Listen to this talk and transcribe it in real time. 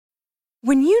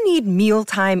When you need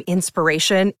mealtime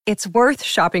inspiration, it's worth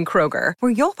shopping Kroger,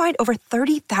 where you'll find over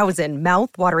 30,000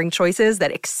 mouth-watering choices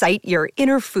that excite your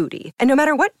inner foodie. And no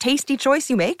matter what tasty choice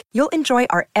you make, you'll enjoy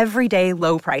our everyday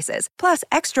low prices, plus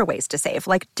extra ways to save,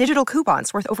 like digital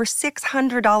coupons worth over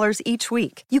 $600 each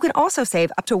week. You can also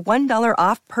save up to $1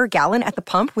 off per gallon at the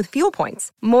pump with fuel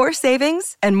points. More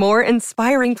savings and more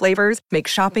inspiring flavors make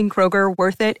shopping Kroger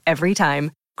worth it every time.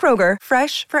 Kroger,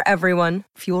 fresh for everyone.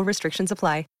 Fuel restrictions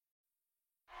apply.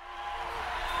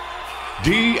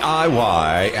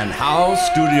 DIY and How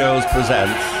Studios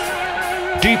presents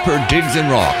Deeper Digs in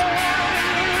Rock,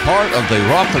 part of the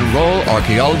Rock and Roll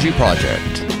Archaeology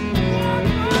Project.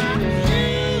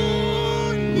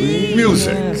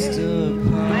 music,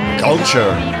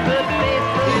 culture,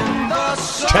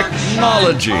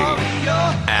 technology,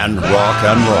 and rock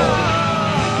and roll.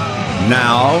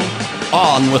 Now,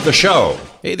 on with the show.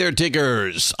 Hey there,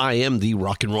 diggers. I am the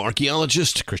rock and roll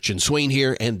archaeologist, Christian Swain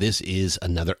here, and this is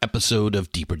another episode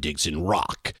of Deeper Digs in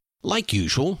Rock. Like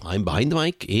usual, I'm behind the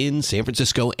mic in San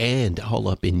Francisco and all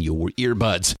up in your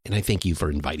earbuds, and I thank you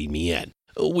for inviting me in.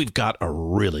 We've got a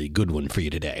really good one for you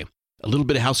today. A little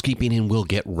bit of housekeeping and we'll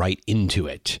get right into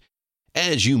it.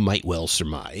 As you might well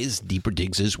surmise, Deeper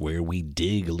Digs is where we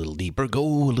dig a little deeper, go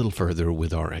a little further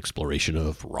with our exploration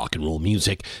of rock and roll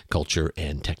music, culture,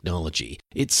 and technology.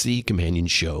 It's the companion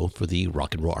show for the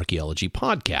Rock and Roll Archaeology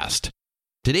Podcast.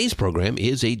 Today's program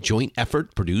is a joint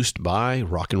effort produced by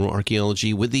Rock and Roll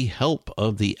Archaeology with the help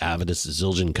of the Avidus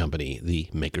Zildjian Company, the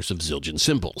makers of Zildjian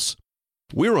cymbals.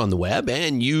 We're on the web,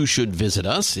 and you should visit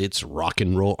us. It's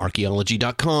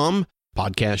rockandrollarchaeology.com.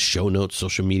 Podcast, show notes,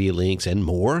 social media links, and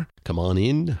more. Come on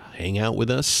in, hang out with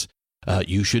us.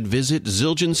 You should visit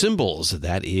Zildjian Cymbals.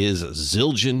 That is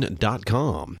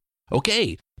Zildjian.com.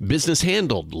 Okay, business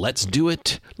handled. Let's do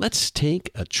it. Let's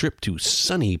take a trip to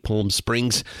sunny Palm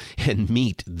Springs and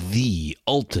meet the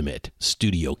ultimate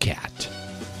studio cat.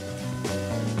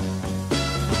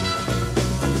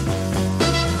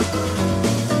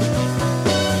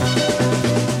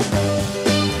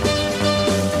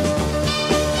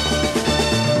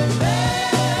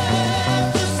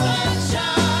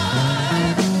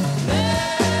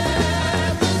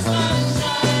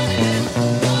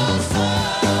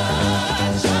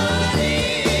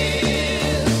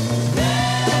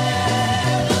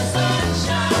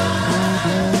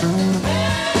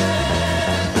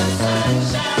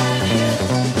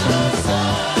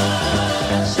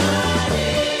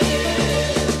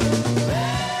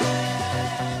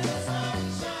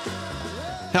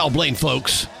 Hal Blaine,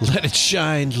 folks. Let it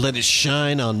shine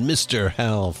on Mr.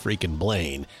 Hal freaking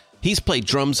Blaine. He's played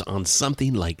drums on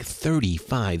something like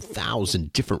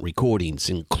 35,000 different recordings,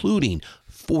 including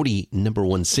 40 number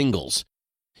one singles.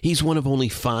 He's one of only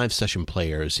 5 session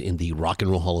players in the Rock and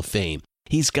Roll Hall of Fame.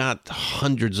 He's got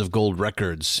hundreds of gold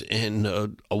records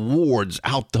and awards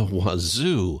out the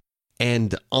wazoo.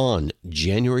 And on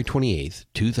January 28th,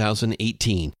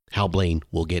 2018, Hal Blaine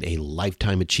will get a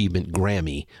Lifetime Achievement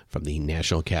Grammy from the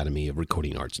National Academy of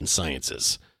Recording Arts and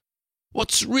Sciences.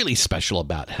 What's really special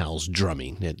about Hal's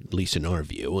drumming, at least in our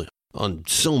view, on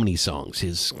so many songs,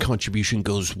 his contribution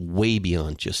goes way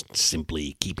beyond just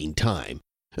simply keeping time.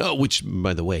 Which,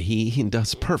 by the way, he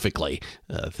does perfectly.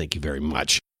 Thank you very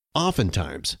much.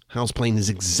 Oftentimes, Hal's playing is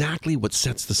exactly what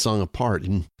sets the song apart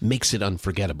and makes it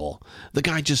unforgettable. The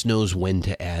guy just knows when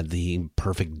to add the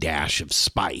perfect dash of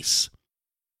spice.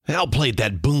 Hal played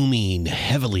that booming,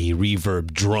 heavily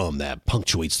reverbed drum that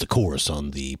punctuates the chorus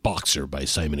on The Boxer by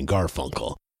Simon &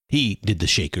 Garfunkel. He did the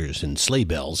shakers and sleigh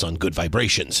bells on Good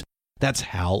Vibrations. That's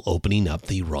Hal opening up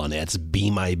the Ronettes' Be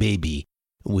My Baby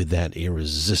with that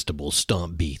irresistible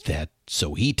stomp beat that,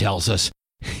 so he tells us,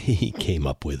 he came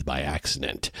up with by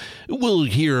accident. We'll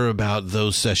hear about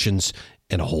those sessions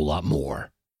and a whole lot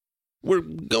more. We're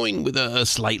going with a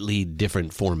slightly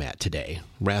different format today.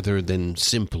 Rather than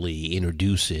simply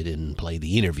introduce it and play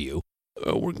the interview,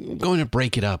 we're going to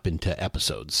break it up into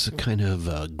episodes, kind of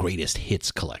a greatest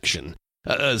hits collection.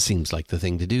 Seems like the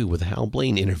thing to do with a Hal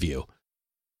Blaine interview.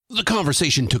 The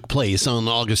conversation took place on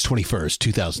August 21st,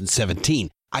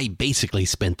 2017. I basically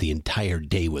spent the entire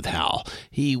day with Hal.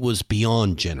 He was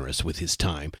beyond generous with his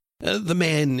time. The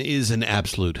man is an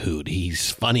absolute hoot.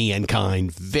 He's funny and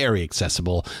kind, very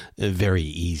accessible, very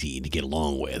easy to get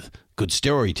along with. Good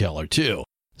storyteller, too.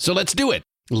 So let's do it.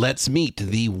 Let's meet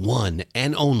the one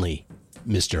and only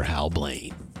Mr. Hal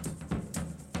Blaine.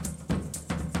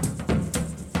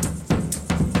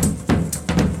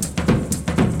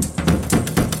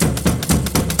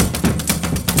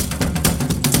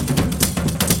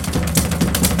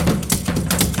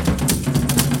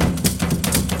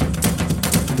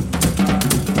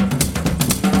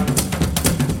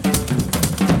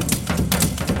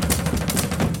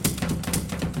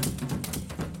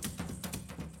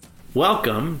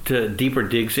 Welcome to Deeper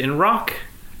Digs in Rock,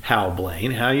 Hal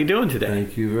Blaine. How are you doing today?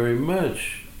 Thank you very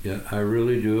much. Yeah, I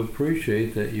really do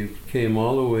appreciate that you came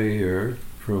all the way here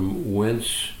from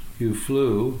whence you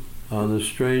flew on the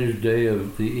strange day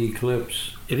of the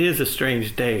eclipse. It is a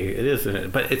strange day, it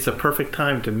isn't, but it's a perfect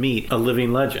time to meet a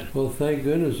living legend. Well, thank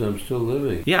goodness I'm still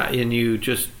living. Yeah, and you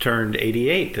just turned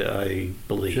 88, I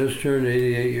believe. Just turned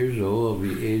 88 years old. I'll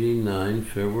be 89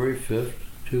 February 5th,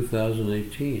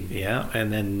 2018. Yeah,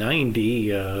 and then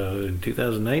 90 in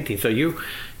 2019. So you've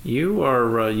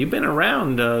been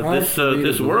around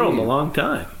this world a long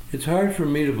time. It's hard for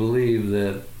me to believe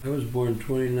that I was born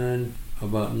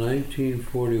about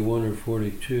 1941 or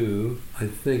 42, I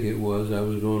think it was. I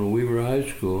was going to Weaver High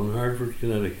School in Hartford,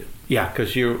 Connecticut. Yeah,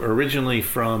 because you're originally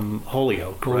from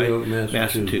Holyoke, right? Holyoke,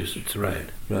 Massachusetts, right.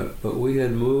 But we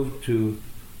had moved to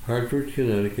Hartford,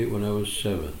 Connecticut when I was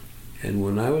 7. And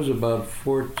when I was about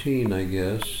 14, I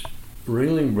guess,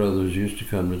 Ringling Brothers used to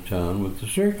come to town with the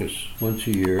circus once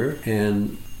a year,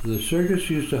 and the circus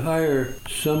used to hire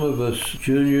some of us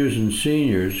juniors and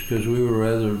seniors because we were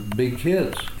rather big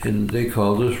kids, and they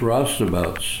called us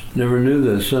roustabouts. Never knew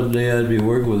that someday I'd be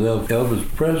working with Elvis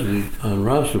Presley on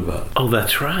Roustabout. Oh,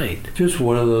 that's right. Just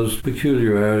one of those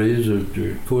peculiarities or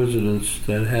coincidence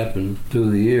that happened through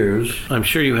the years. I'm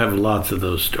sure you have lots of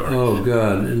those stories. Oh,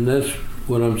 God, and that's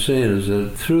what I'm saying is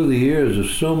that through the years,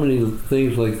 there's so many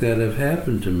things like that have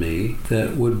happened to me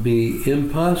that would be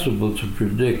impossible to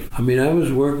predict. I mean, I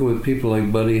was working with people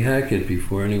like Buddy Hackett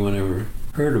before anyone ever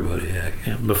heard of Buddy Hackett.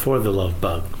 Yeah, before the Love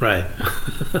Bug, right.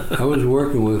 I was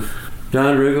working with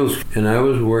Don Rickles, and I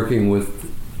was working with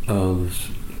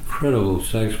this incredible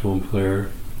saxophone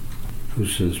player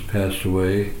who's since passed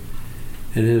away,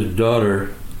 and his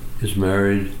daughter is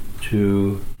married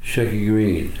to Shecky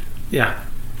Green. Yeah.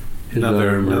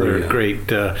 Another great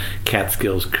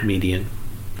Catskills comedian.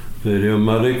 Vedio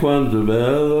mare quanto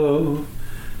bello,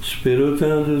 spero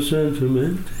tanto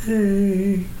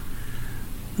sentimente,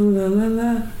 la la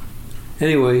la.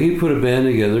 Anyway, he put a band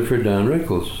together for Don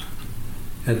Rickles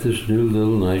at this new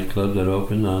little nightclub that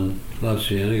opened on La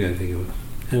Cienega, I think it was.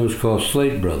 And it was called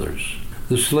Slate Brothers.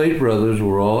 The Slate Brothers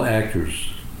were all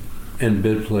actors and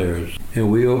bit players. And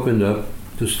we opened up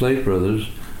the Slate Brothers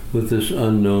with this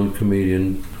unknown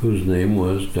comedian whose name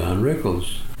was Don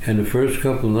Rickles. And the first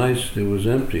couple nights, it was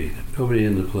empty. Nobody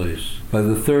in the place. By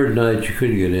the third night, you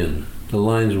couldn't get in. The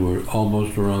lines were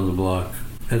almost around the block.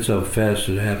 That's how fast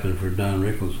it happened for Don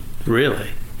Rickles.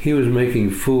 Really? He was making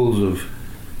fools of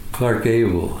Clark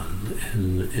Gable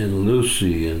and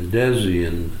Lucy and Desi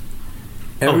and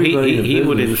everybody. He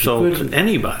would insult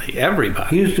anybody,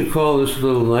 everybody. He used to call this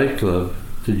little nightclub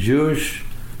the Jewish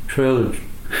trailer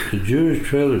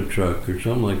truck or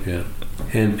something like that.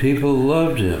 And people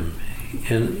loved him.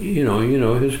 And you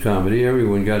know his comedy,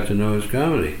 everyone got to know his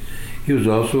comedy. He was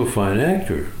also a fine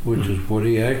actor, which is what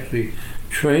he actually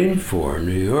trained for in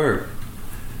New York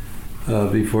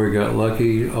before he got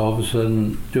lucky all of a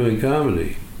sudden doing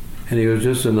comedy. And he was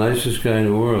just the nicest guy in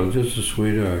the world, just a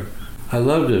sweetheart. I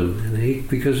loved him, and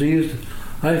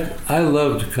I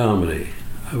loved comedy.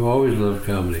 I've always loved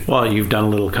comedy. Well, you've done a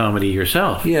little comedy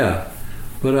yourself. Yeah.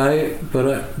 But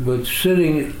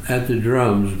sitting at the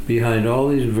drums behind all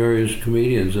these various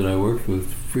comedians that I worked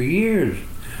with for years,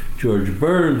 George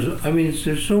Burns, I mean,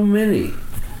 there's so many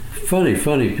funny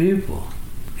people.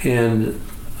 And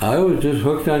I was just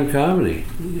hooked on comedy.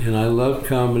 And I loved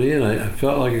comedy, and I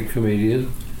felt like a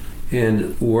comedian.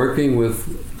 And working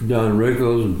with Don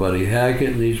Rickles and Buddy Hackett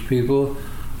and these people,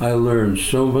 I learned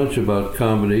so much about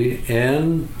comedy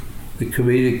and the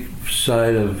comedic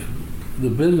side of the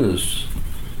business.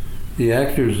 The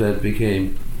actors that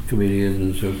became comedians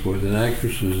and so forth, and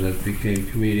actresses that became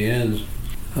comedians.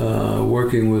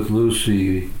 Working with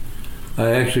Lucy,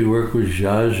 I actually worked with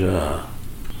Zsa Zsa.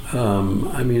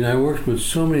 I worked with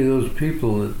so many of those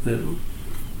people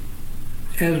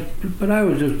but I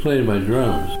was just playing my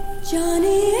drums.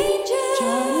 Johnny Angel,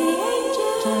 Johnny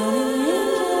Angel, Johnny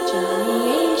Angel, Johnny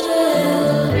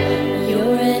Angel,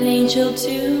 you're an angel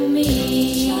to me.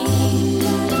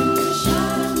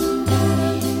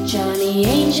 Johnny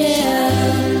Angel,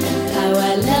 how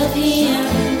I love him.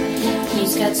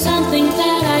 He's got something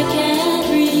that I can't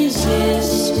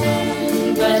resist,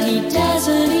 but he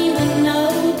doesn't even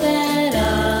know that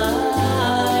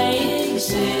I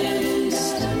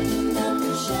exist.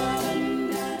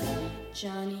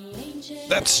 Johnny Angel.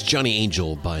 That's Johnny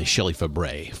Angel by Shelley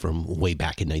Fabre from way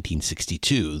back in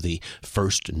 1962, the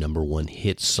first #1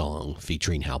 hit song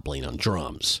featuring Hal Blaine on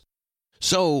drums.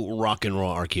 So, rock and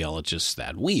roll archaeologists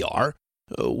that we are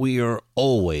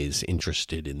always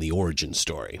interested in the origin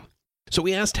story. So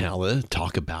we asked Hal to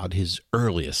talk about his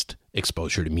earliest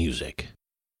exposure to music.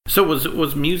 So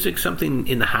was music something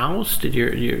in the house? Did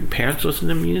your parents listen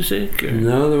to music? Or?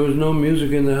 No, there was no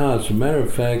music in the house. As a matter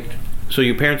of fact... So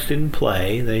your parents didn't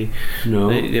play? They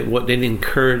didn't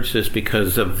encourage this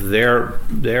because of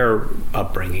their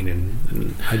upbringing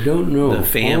and I don't know. The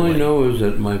family. All I know is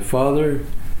that my father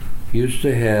used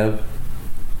to have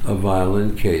a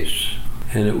violin case.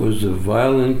 And it was a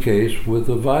violin case with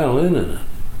a violin in it.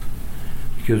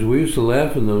 Because we used to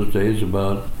laugh in those days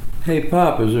about, hey,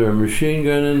 Pop, is there a machine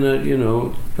gun in that? You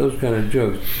know, those kind of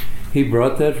jokes. He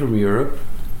brought that from Europe,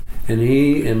 and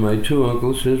he and my two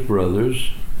uncles, his brothers,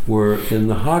 were in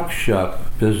the hock shop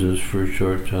business for a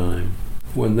short time.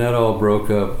 When that all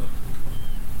broke up,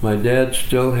 my dad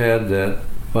still had that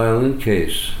violin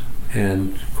case.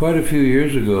 And quite a few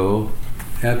years ago,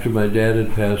 after my dad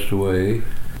had passed away,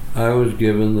 I was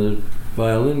given the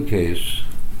violin case.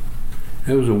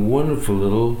 It was a wonderful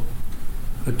little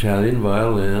Italian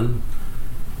violin.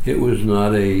 It was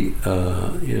not a,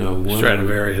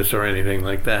 Stradivarius or anything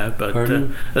like that, but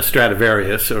a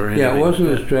Stradivarius or anything. Yeah, it wasn't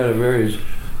a Stradivarius,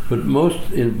 but most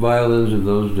violins in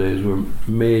those days were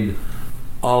made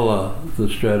a la the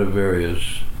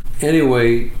Stradivarius.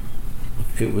 Anyway,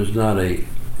 it was not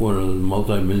one of the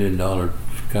multi-million-dollar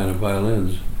kind of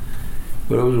violins,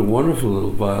 but it was a wonderful little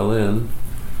violin.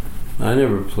 I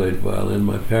never played violin.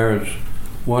 My parents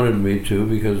wanted me to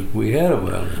because we had a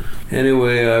violin.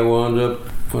 Anyway, I wound up,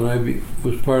 when I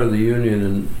was part of the union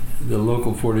in the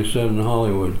local 47 in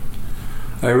Hollywood,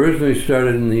 I originally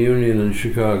started in the union in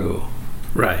Chicago.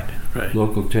 Right.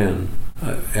 Local 10.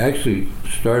 I actually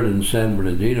started in San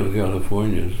Bernardino,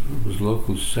 California. It was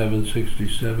local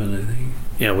 767, I think.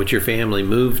 Yeah, which your family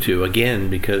moved to,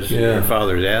 again, because your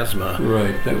father's asthma.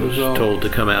 Right, that was all. Told to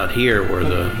come out here where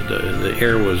the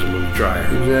air was a little drier.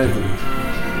 Exactly.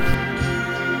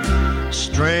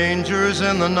 Strangers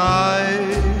in the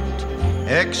night,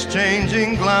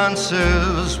 exchanging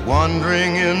glances,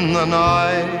 wandering in the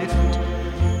night.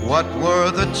 What were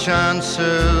the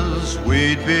chances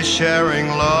we'd be sharing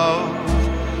love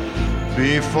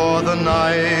before the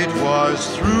night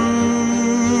was through?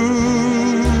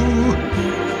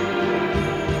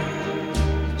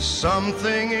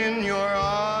 Something in your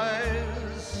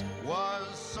eyes was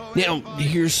so... Now,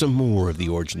 here's some more of the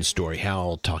origin story.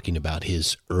 Hal talking about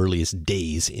his earliest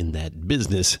days in that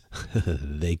business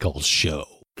they call show.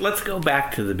 Let's go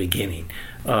back to the beginning.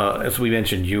 As we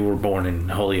mentioned, you were born in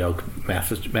Holyoke,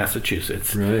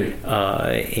 Massachusetts. Right.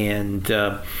 I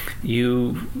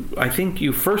think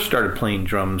you first started playing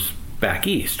drums back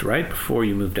east, right? Before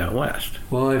you moved out west.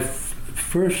 Well, I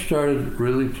first started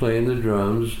really playing the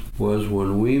drums was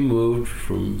when we moved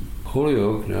from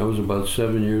Holyoke, and I was about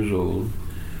 7 years old.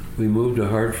 We moved to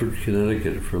Hartford,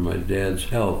 Connecticut for my dad's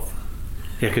health.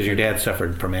 Yeah, because your dad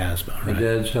suffered from asthma, right? My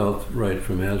dad's health, right,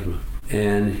 from asthma.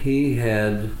 And he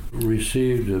had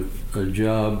received a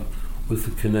job with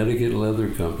the Connecticut Leather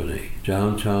Company,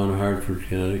 downtown Hartford,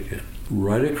 Connecticut.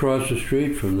 Right across the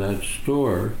street from that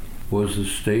store was the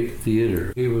State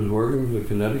Theater. He was working for the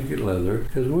Connecticut Leather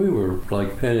because we were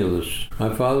like penniless.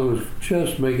 My father was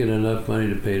just making enough money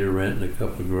to pay the rent and a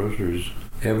couple of groceries.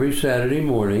 Every Saturday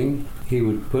morning, he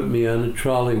would put me on the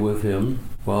trolley with him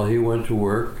while he went to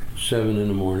work, 7 in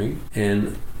the morning,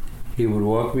 and he would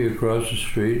walk me across the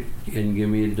street and give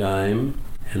me a dime,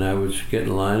 and I would get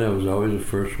in line. I was always the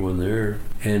first one there.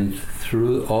 And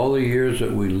through all the years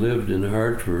that we lived in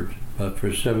Hartford,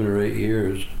 for 7 or 8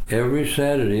 years, every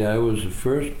Saturday I was the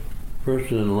first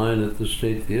person in line at the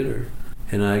State Theater.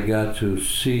 And I got to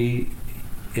see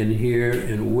and hear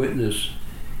and witness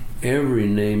every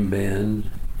named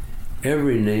band,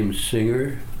 every named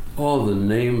singer, all the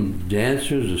named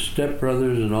dancers, the Step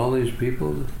Brothers and all these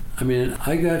people. I mean,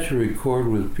 I got to record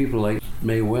with people like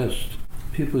Mae West,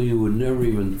 people you would never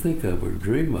even think of or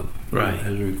dream of, right,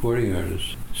 as recording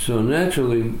artists. So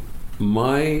naturally,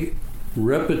 my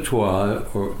repertoire,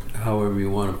 or however you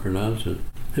want to pronounce it,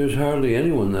 there's hardly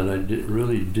anyone that I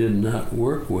really did not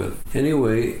work with.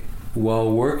 Anyway, while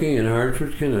working in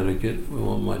Hartford, Connecticut,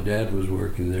 well, my dad was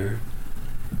working there,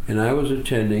 and I was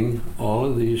attending all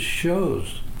of these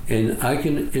shows. And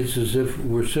it's as if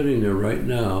we're sitting there right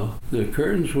now. The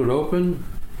curtains would open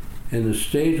and the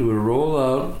stage would roll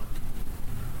out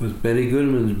with Benny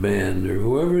Goodman's band or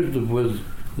whoever was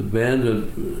the band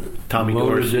of Tommy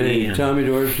Dorsey. Tommy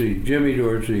Dorsey, Jimmy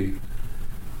Dorsey,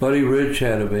 Buddy Rich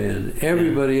had a band.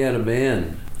 Everybody had a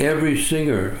band. Every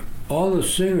singer, all the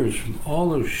singers from all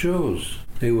those shows,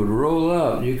 they would roll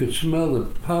out and you could smell the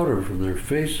powder from their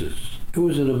faces. It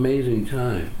was an amazing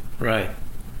time. Right.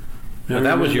 Now,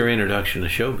 that was your introduction to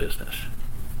show business.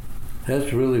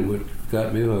 That's really what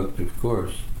got me hooked, of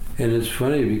course. And it's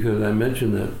funny because I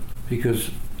mentioned that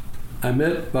because I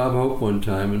met Bob Hope one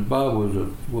time, and Bob was a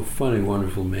funny,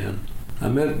 wonderful man. I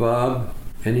met Bob,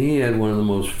 and he had one of the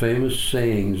most famous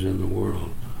sayings in the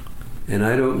world. And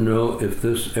I don't know if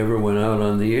this ever went out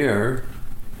on the air,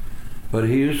 but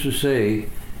he used to say,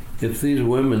 if these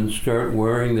women start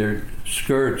wearing their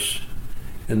skirts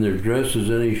and their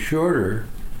dresses any shorter,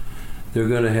 they're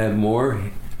going to have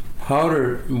more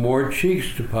powder, more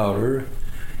cheeks to powder,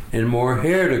 and more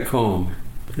hair to comb.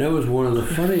 That was one of the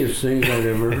funniest things I'd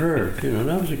ever heard. You know,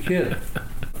 and I was a kid.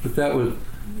 But that was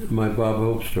my Bob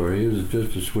Hope story. He was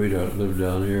just a sweetheart, lived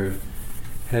down here,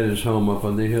 had his home up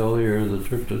on the hill here,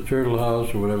 the Turtle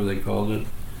House, or whatever they called it.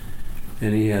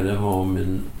 And he had a home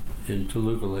in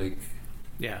Toluca Lake.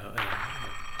 Yeah.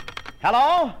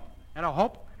 Hello? Hello,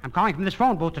 Hope. I'm calling from this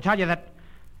phone booth to tell you that,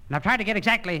 and I've tried to get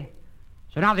exactly,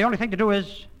 so now the only thing to do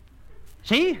is,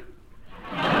 see?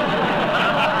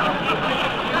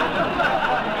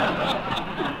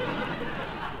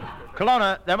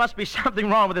 Kelowna, there must be something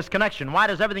wrong with this connection. Why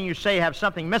does everything you say have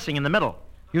something missing in the middle?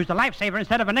 Use the lifesaver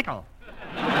instead of a nickel.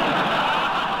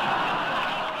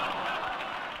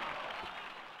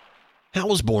 Hal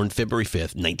was born February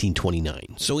 5th,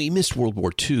 1929, so he missed World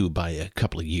War II by a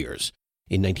couple of years.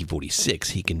 In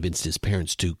 1946, he convinced his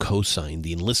parents to co-sign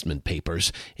the enlistment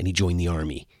papers, and he joined the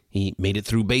Army. He made it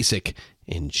through basic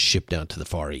and shipped out to the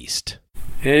Far East.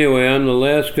 Anyway, I'm the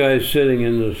last guy sitting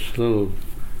in this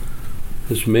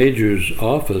major's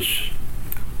office,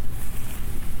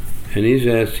 and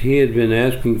he had been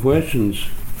asking questions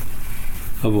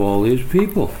of all these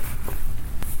people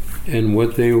and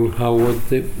what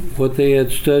they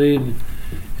had studied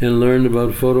and learned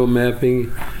about photo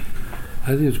mapping.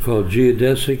 I think it's called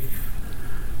geodesic.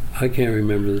 I can't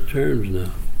remember the terms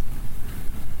now.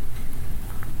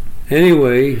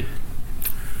 Anyway,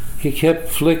 he kept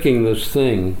flicking this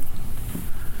thing,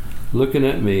 looking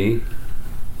at me.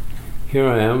 Here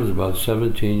I am, I was about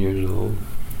 17 years old.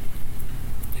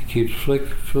 He keeps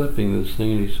flipping this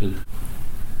thing, and he said,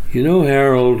 "You know,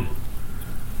 Harold,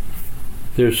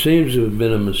 there seems to have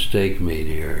been a mistake made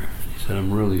here." He said,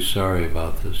 "I'm really sorry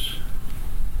about this.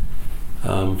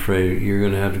 I'm afraid you're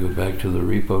going to have to go back to the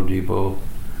repo depot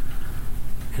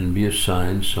and be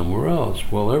assigned somewhere else."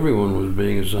 Well, everyone was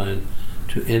being assigned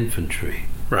to infantry.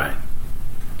 Right.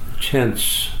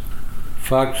 Tents,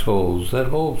 foxholes, that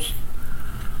whole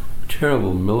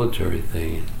terrible military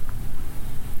thing.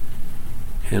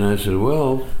 And I said,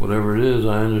 "Well, whatever it is,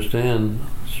 I understand,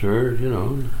 sir, you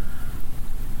know."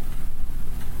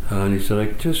 And he said,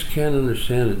 "I just can't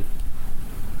understand it."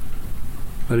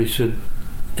 But he said,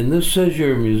 "And this says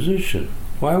you're a musician.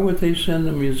 Why would they send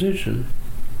a musician?"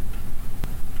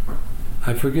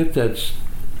 I forget there's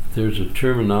a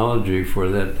terminology for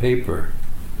that paper.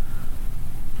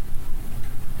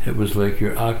 It was like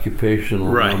your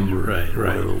occupational number,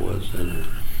 whatever it was in it.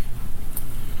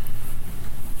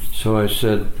 So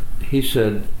he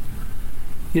said,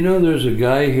 "You know, there's a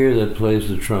guy here that plays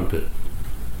the trumpet."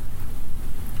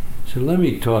 I said, "Let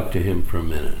me talk to him for a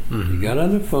minute." Mm-hmm. He got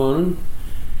on the phone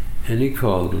and he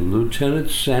called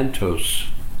Lieutenant Santos.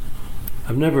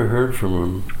 I've never heard from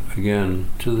him again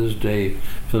to this day,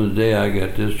 from the day I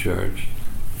got discharged.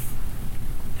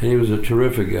 And he was a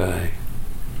terrific guy.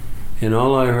 And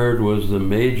all I heard was the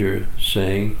major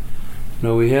saying,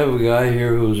 "No, we have a guy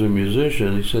here who's a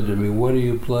musician." He said to me, "What do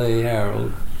you play,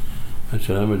 Harold?" I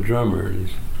said, "I'm a drummer."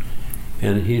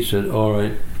 And he said, "All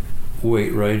right,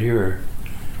 wait right here."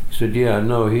 He said, "Yeah,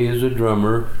 no, he is a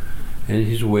drummer, and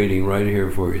he's waiting right here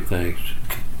for you, thanks."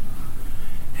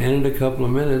 And in a couple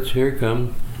of minutes, here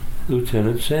comes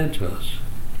Lieutenant Santos.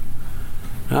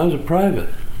 I was a private.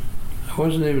 I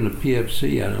wasn't even a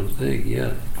PFC, I don't think,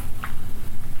 yet.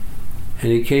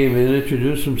 And he came in,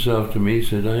 introduced himself to me. He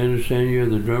said, "I understand you're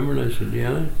the drummer." And I said,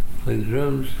 "Yeah, I play the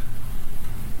drums."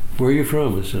 "Where are you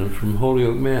from?" I said, "I'm from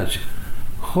Holyoke, Mass."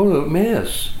 "Holyoke,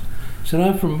 Mass?" I said,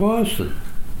 "I'm from Boston."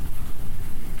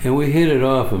 And we hit it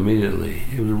off immediately.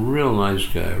 He was a real nice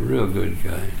guy, a real good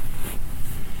guy.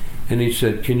 And he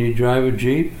said, "Can you drive a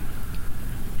Jeep?"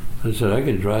 I said, "I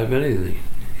can drive anything."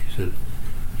 He said,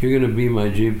 "You're going to be my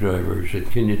Jeep driver." He said,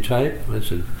 "Can you type?" I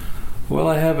said, "Well,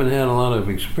 I haven't had a lot of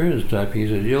experience typing." He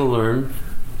said, "You'll learn."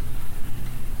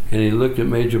 And he looked at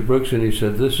Major Brooks and he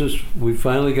said, "We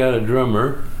finally got a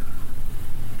drummer,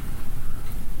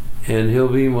 and he'll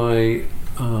be my,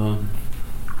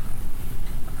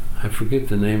 I forget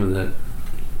the name of that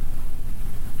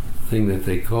thing that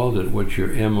they called it, what's your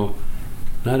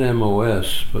not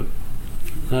MOS, but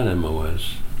not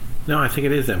MOS. No, I think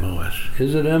it is MOS.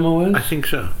 Is it MOS? I think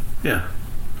so, yeah.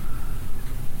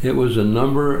 It was a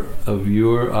number of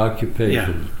your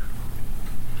occupation.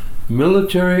 Yeah.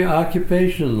 Military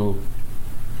occupational,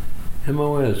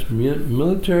 MOS,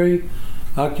 military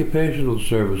occupational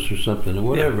service or something, or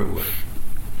whatever it was.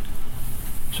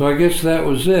 So I guess that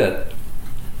was it.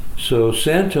 So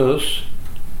Santos,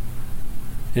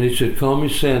 and he said, call me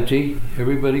Santy.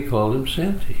 Everybody called him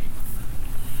Santy.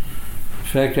 In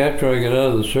fact, after I got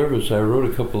out of the service, I wrote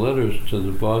a couple letters to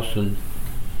the Boston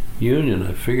Union.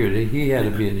 I figured he had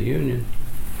to be in the Union.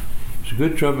 He was a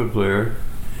good trumpet player.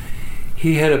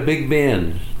 He had a big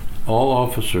band, all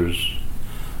officers.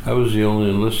 I was the only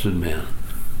enlisted man.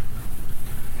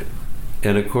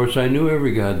 And of course, I knew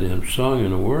every goddamn song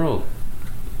in the world.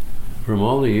 From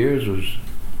all the years was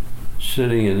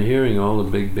sitting and hearing all the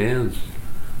big bands.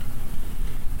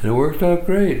 And it worked out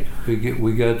great.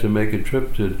 We got to make a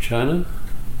trip to China,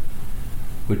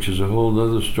 which is a whole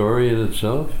other story in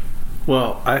itself.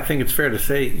 Well, I think it's fair to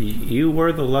say you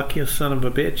were the luckiest son of a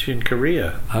bitch in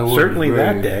Korea. Certainly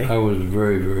that day. I was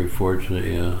very, very fortunate,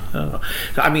 yeah. Oh.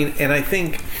 I mean, and I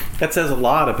think that says a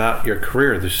lot about your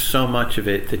career. There's so much of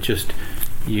it that just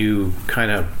you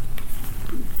kind of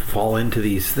fall into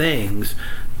these things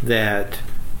that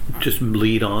just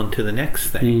lead on to the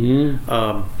next thing.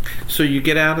 Mm-hmm. So you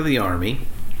get out of the Army,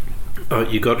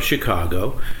 you go to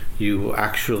Chicago, you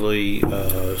actually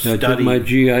study. I took my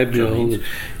GI Bill,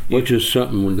 which is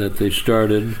something that they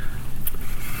started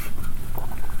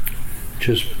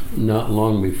just not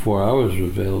long before I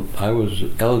was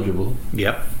eligible.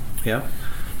 Yep.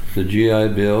 The GI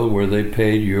Bill, where they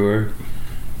paid your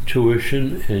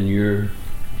tuition and your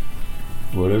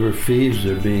whatever fees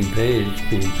they're being paid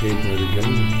by the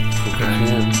government. Okay.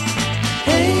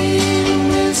 Hey,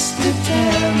 Mr.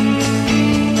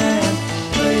 Tambourine Man,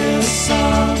 play a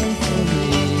song for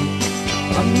me.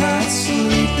 I'm not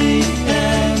sleepy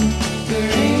and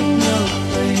there ain't no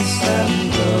place I'm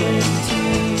going to.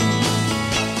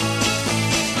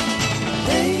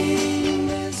 Hey,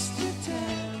 Mr.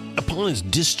 Tambourine. Upon his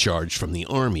discharge from the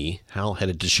Army, Hal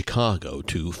headed to Chicago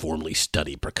to formally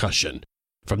study percussion.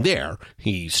 From there,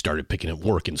 he started picking up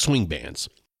work in swing bands.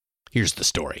 Here's the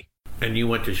story. And you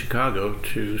went to Chicago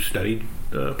to study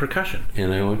percussion.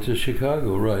 And I went to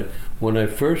Chicago, right. When I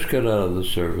first got out of the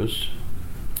service,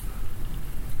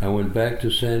 I went back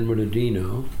to San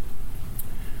Bernardino,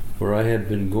 where I had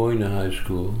been going to high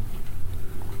school,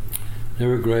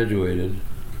 never graduated,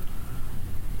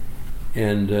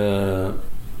 and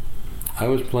I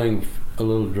was playing a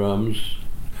little drums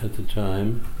at the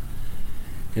time.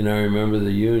 And I remember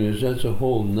the unions. That's a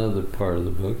whole nother part of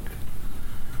the book.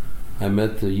 I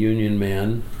met the union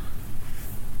man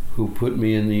who put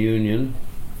me in the union,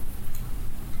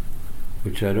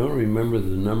 which I don't remember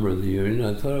the number of the union.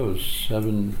 I thought it was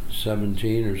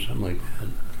 17 or something like that.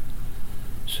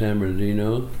 San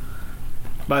Bernardino.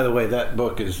 By the way, that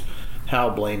book is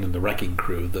Hal Blaine and the Wrecking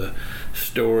Crew, the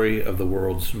story of the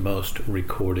world's most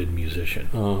recorded musician.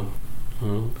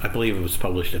 I believe it was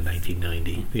published in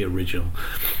 1990, the original.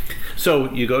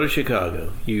 So you go to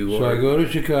Chicago. I go to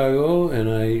Chicago and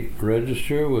I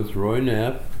register with Roy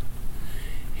Knapp.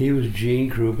 He was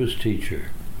Gene Krupa's teacher.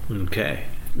 Okay.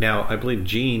 Now, I believe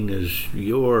Gene is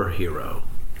your hero.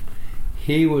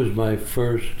 He was my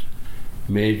first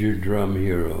major drum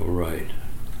hero, right.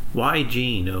 Why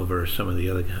Gene over some of the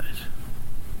other guys?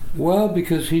 Well,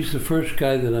 because he's the first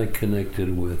guy that I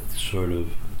connected with, sort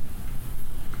of.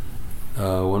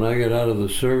 When I got out of the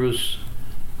service,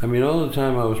 I mean, all the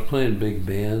time I was playing big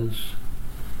bands.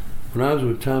 When I was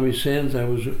with Tommy Sands, I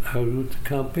was with the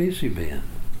Count Basie band.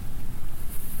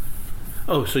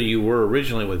 Oh, so you were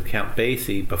originally with Count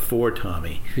Basie before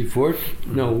Tommy?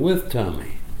 No, with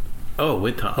Tommy. Oh,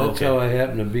 with Tommy. That's how I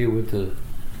happened to be with the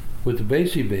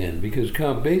Basie band, because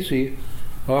Count Basie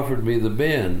offered me the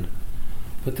band.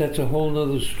 But that's a whole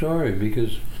other story,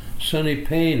 because Sonny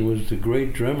Payne was the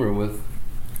great drummer with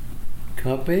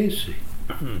Count Basie.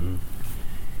 Mm-hmm.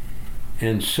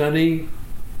 And Sonny,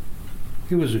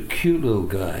 he was a cute little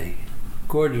guy,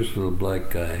 gorgeous little black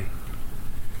guy,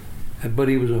 but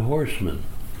he was a horseman.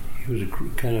 He was a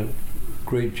kind of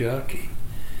great jockey.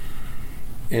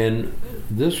 And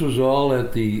this was all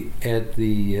at the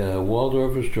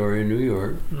Waldorf Astoria, New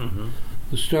York, mm-hmm.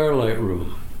 the Starlight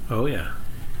Room. Oh, yeah.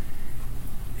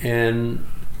 And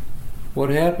what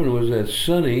happened was that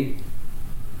Sonny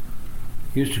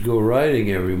used to go riding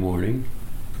every morning.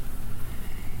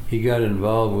 He got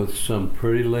involved with some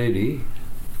pretty lady.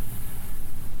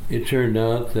 It turned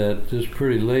out that this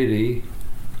pretty lady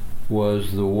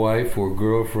was the wife or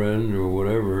girlfriend or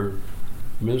whatever,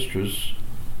 mistress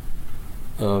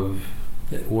of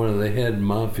one of the head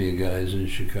mafia guys in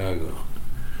Chicago.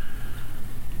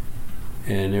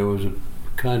 And there was a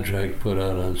contract put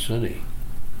out on Sonny.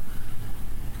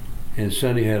 And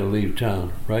Sonny had to leave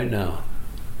town right now.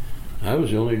 I was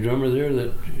the only drummer there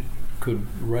that could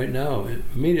right now,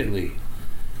 immediately,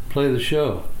 play the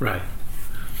show. Right.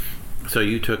 So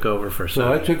you took over for So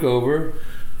Sonny. I took over,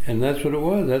 and that's what it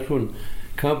was. That's when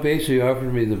Count Basie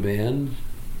offered me the band.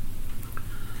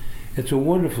 It's a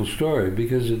wonderful story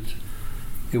because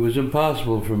it was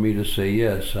impossible for me to say,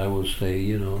 yes, I will stay,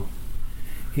 you know.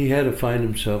 He had to find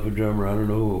himself a drummer. I don't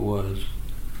know who it was.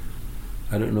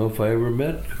 I don't know if I ever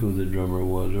met who the drummer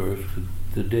was or if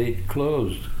the date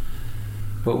closed.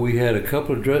 But we had a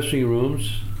couple of dressing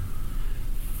rooms.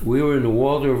 We were in the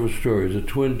Waldorf Astoria, the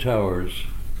Twin Towers.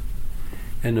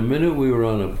 And the minute we were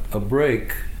on a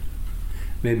break,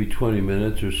 maybe 20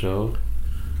 minutes or so,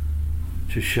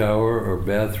 to shower or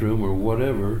bathroom or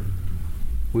whatever,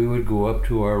 we would go up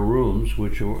to our rooms,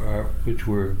 which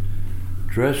were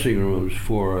dressing rooms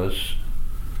for us.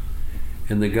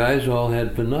 And the guys all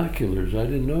had binoculars. I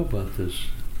didn't know about this.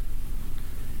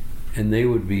 And they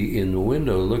would be in the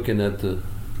window looking at the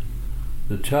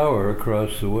tower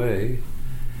across the way,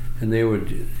 and they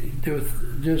would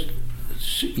just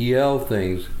yell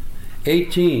things.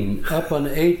 18, up on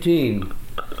 18.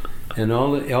 And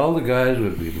all the guys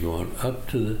would be going up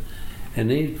to the, and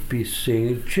they'd be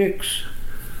seeing chicks,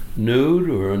 nude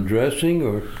or undressing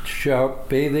or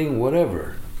bathing,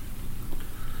 whatever.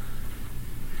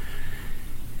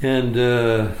 And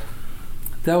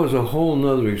that was a whole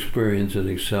nother experience in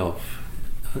itself.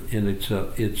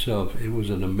 It was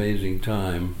an amazing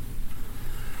time.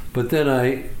 But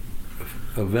then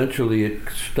eventually it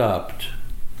stopped,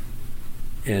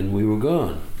 and we were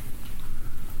gone.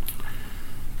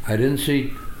 I didn't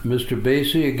see Mr.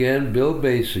 Basie again, Bill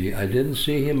Basie. I didn't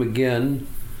see him again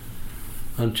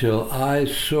until I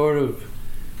sort of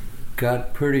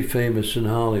got pretty famous in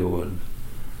Hollywood.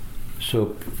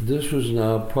 So this was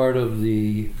now part of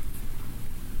the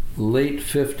late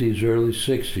 50s, early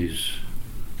 60s.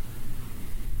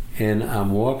 And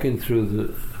I'm walking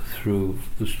through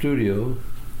the studio.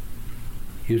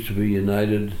 Used to be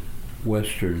United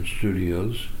Western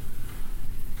Studios.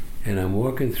 And I'm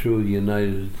walking through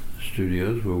United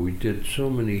Studios where we did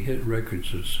so many hit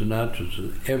records of Sinatra's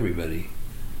and everybody.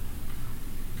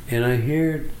 And I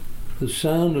hear the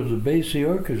sound of the Basie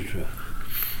Orchestra.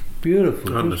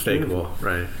 Beautiful. Unmistakable, beautiful.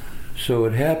 right. So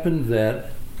it happened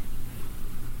that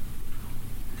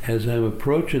as I'm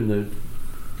approaching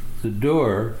the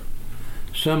door,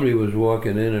 somebody was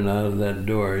walking in and out of that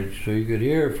door, so you could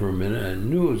hear it for a minute. I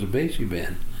knew it was a Basie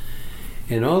band.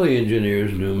 And all the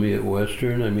engineers knew me at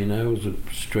Western. I mean, I was a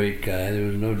straight guy. There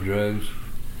was no drugs.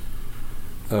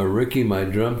 Ricky, my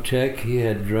drum tech, he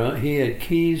had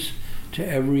keys to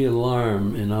every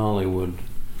alarm in Hollywood.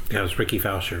 That was Ricky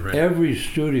Fauscher, right? Every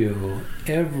studio,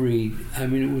 I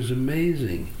mean, it was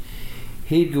amazing.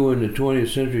 He'd go into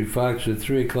 20th Century Fox at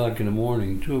 3 o'clock in the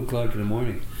morning, 2 o'clock in the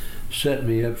morning, set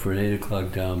me up for an 8 o'clock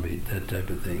downbeat, that type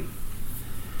of thing.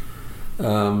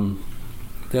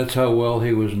 That's how well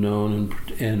he was known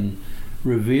and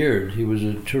revered. He was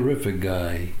a terrific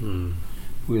guy. Mm.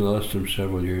 We lost him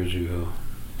several years ago.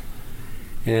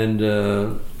 And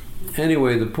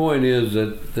anyway, the point is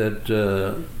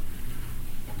that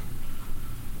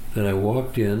I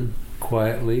walked in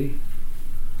quietly.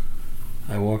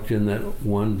 I walked in that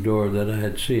one door that I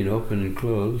had seen open and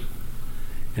close,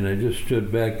 and I just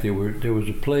stood back. There was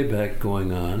a playback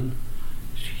going on,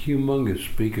 humongous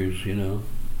speakers, you know,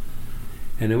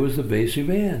 and it was the Basie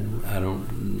band. I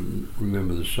don't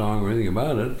remember the song or anything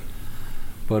about it,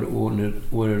 but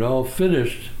when it all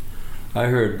finished, I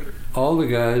heard all the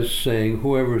guys saying,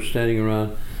 whoever was standing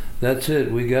around, "That's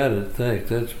it, we got it, thanks,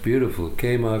 that's beautiful,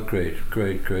 came out great.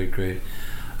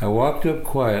 I walked up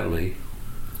quietly,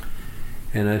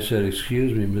 and I said,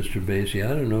 "Excuse me, Mr. Basie, I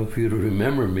don't know if you'd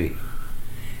remember me."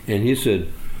 And he said,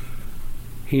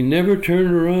 he never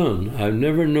turned around. I've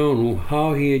never known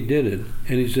how he did it.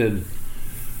 And he said,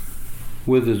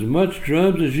 "With as much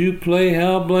drums as you play,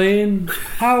 Hal Blaine,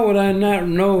 how would I not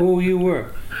know who you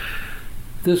were?"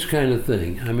 This kind of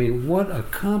thing. I mean, what a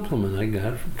compliment I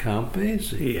got from Count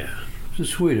Basie. Yeah. He's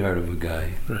a sweetheart of a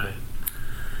guy. Right.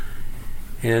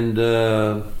 And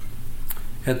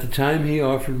at the time, he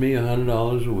offered me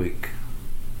 $100 a week.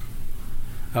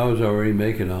 I was already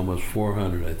making almost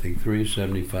 $400, I think,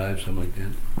 $375, something like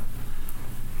that.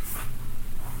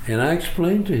 And I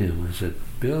explained to him, I said,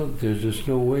 "Bill, there's just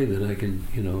no way that I can,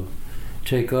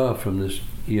 take off from this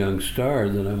young star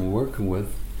that I'm working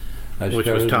with." Which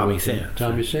was Tommy Sands.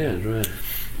 Tommy Sands, right.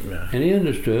 Yeah. And he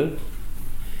understood.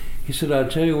 He said, "I'll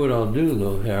tell you what I'll do,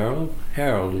 though, Harold."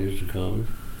 Harold, he used to call me.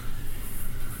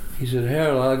 He said,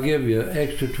 Harold, I'll give you an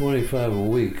extra $25 a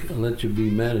week and let you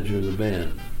be manager of the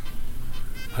band.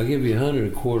 I'll give you $100 a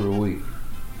quarter a week.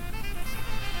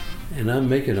 And I'm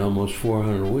making almost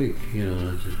 $400 a week, you know.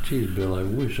 And I said, geez, Bill, I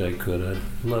wish I could. I'd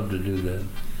love to do that.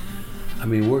 I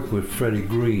mean, work with Freddie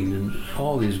Green and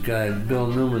all these guys, Bill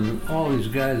Newman, all these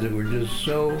guys that were just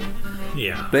so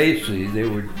basically, they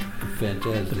were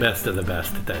fantastic. The best of the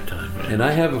best at that time. Right? And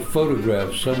I have a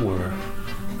photograph somewhere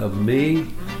of me,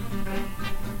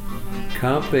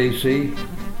 Count Basie,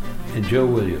 and Joe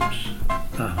Williams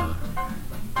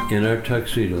in our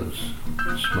tuxedos,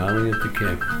 smiling at the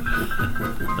camera.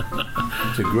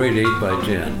 It's a great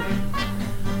 8x10.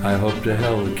 I hope to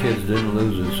hell the kids didn't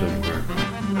lose it somewhere.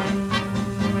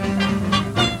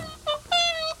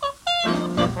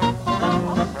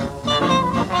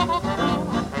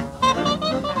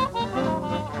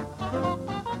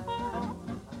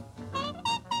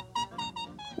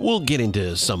 We'll get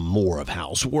into some more of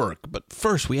Hal's work, but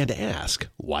first we had to ask,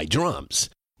 why drums?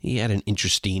 He had an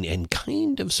interesting and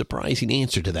kind of surprising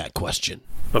answer to that question.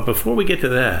 But before we get to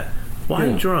that,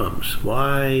 why drums?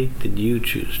 Why did you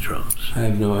choose drums? I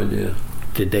have no idea.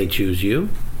 Did they choose you?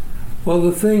 Well,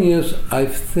 the thing is, I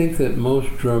think that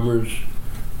most drummers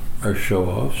are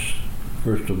show-offs,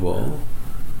 first of all,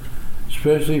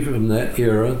 especially from that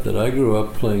era that I grew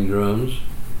up playing drums.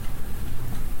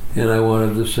 And I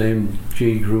wanted the same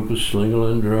Gene Krupa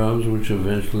Slingerland drums, which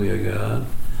eventually I got.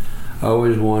 I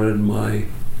always wanted my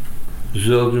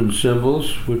Zildjian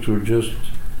cymbals, which were just,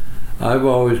 I've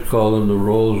always called them the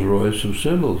Rolls Royce of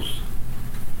cymbals.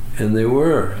 And they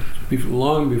were,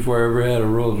 long before I ever had a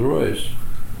Rolls Royce,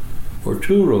 or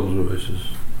two Rolls Royces.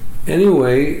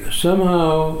 Anyway,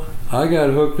 somehow I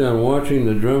got hooked on watching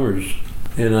the drummers,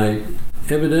 and I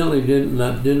evidently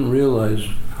didn't realize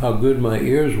how good my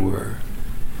ears were,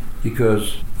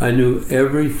 because I knew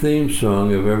every theme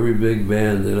song of every big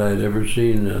band that I'd ever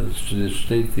seen at the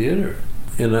State Theater.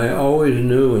 And I always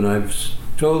knew, and I've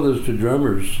told this to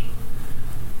drummers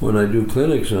when I do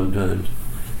clinics sometimes,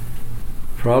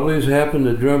 probably has happened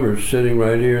to drummers sitting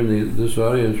right here in this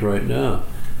audience right now.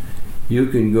 You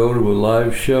can go to a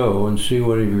live show and see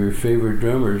one of your favorite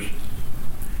drummers,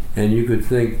 and you could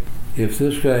think, if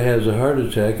this guy has a heart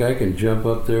attack, I can jump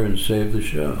up there and save the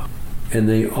show. And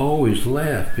they always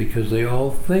laugh because they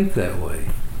all think that way.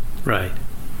 Right.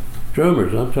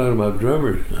 Drummers, I'm talking about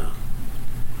drummers now.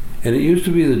 And it used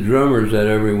to be the drummers that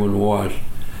everyone watched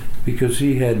because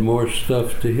he had more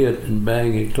stuff to hit and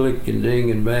bang and click and ding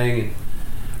and bang and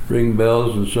ring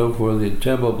bells and so forth. The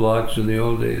tempo blocks in the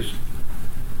old days.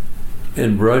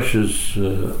 And brushes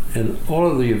and all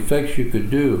of the effects you could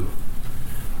do,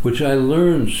 which I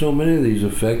learned so many of these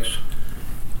effects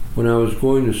when I was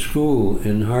going to school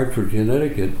in Hartford,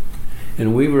 Connecticut,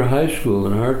 in Weaver High School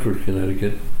in Hartford,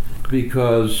 Connecticut,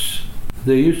 because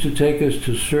they used to take us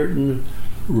to certain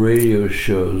radio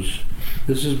shows.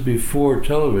 This is before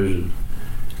television.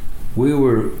 We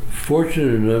were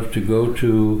fortunate enough to go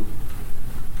to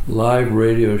live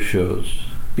radio shows,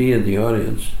 be in the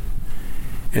audience,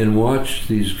 and watch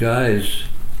these guys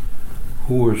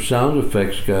who were sound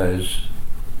effects guys.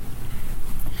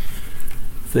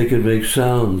 They could make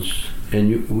sounds,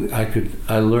 and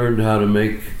I learned how to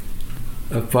make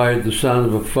the sound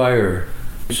of a fire.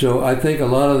 So I think a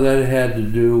lot of that had to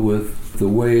do with the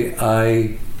way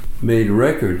I made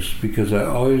records, because I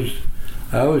always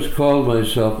called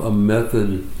myself a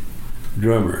method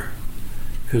drummer,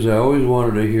 because I always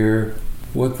wanted to hear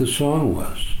what the song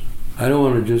was. I don't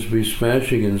want to just be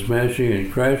smashing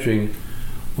and crashing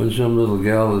when some little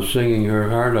gal is singing her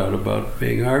heart out about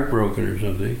being heartbroken or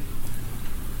something.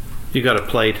 You got to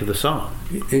play to the song.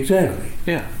 Exactly.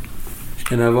 Yeah.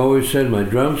 And I've always said my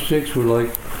drumsticks were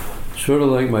sort of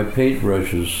like my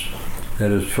paintbrushes,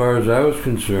 that as far as I was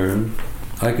concerned,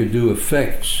 I could do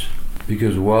effects,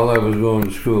 because while I was going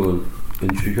to school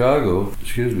in Chicago,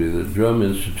 the Drum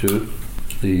Institute,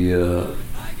 the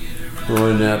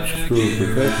Roy Knapp School of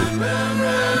Percussion.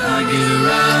 I get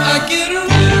around, I get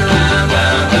around,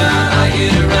 I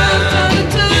get around, I get around.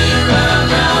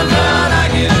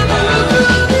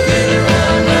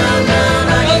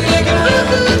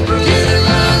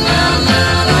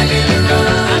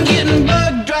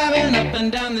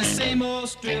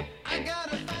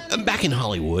 Back in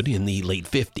Hollywood in the late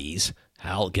 50s,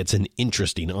 Hal gets an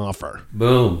interesting offer.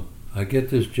 Boom. I get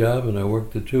this job and I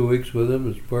work the 2 weeks with him.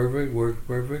 It's perfect, works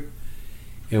perfect.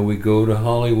 And we go to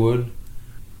Hollywood.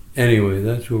 Anyway,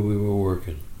 that's where we were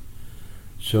working.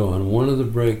 So on one of the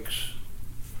breaks,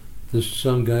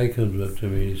 some guy comes up to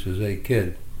me and he says, "Hey,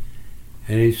 kid."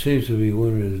 And he seems to be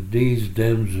one of the D's,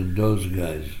 Dems, and those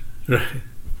guys. Right.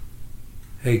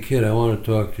 "Hey, kid, I want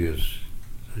to talk to you."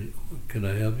 can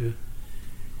I help you?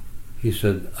 He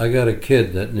said, I got a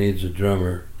kid that needs a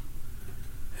drummer.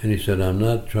 And he said, I'm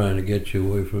not trying to get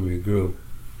you away from your group.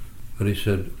 But he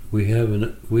said, we have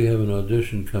an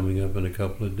audition coming up in a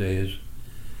couple of days,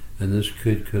 and this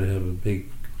kid could have a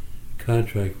big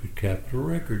contract with Capitol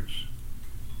Records.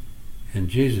 And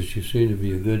Jesus, you seem to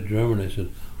be a good drummer. And I said,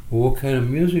 well, what kind of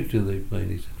music do they play?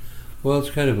 And he said, well,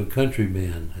 it's kind of a country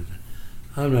band. I said,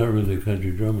 I'm not really a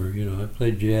country drummer. I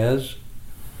play jazz,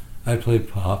 I play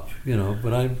pop,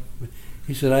 but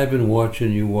he said, I've been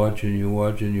watching you.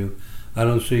 I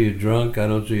don't see you drunk. I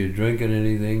don't see you drinking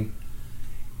anything.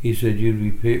 He said,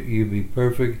 you'd be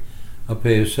perfect. I'll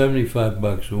pay you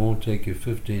 $75. It won't take you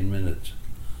 15 minutes.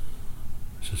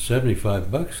 I said,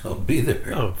 $75? I'll be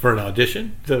there. Oh, for an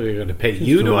audition? So you're going to pay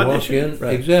you to audition?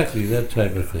 Right. Exactly, that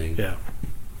type of thing. Yeah.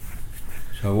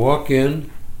 So I walk in.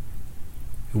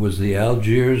 It was the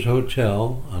Algiers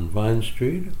Hotel on Vine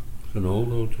Street. It's an old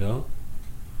hotel.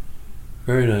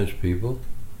 Very nice people.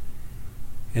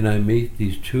 And I meet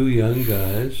these two young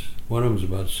guys. One of them was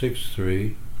about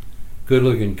 6'3",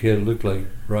 good-looking kid, looked like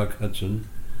Rock Hudson.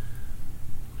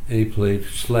 And he played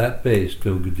slap bass.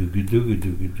 The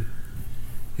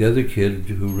other kid,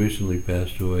 who recently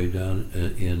passed away down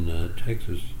in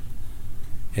Texas,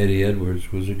 Eddie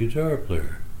Edwards, was a guitar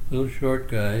player. Little short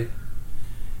guy.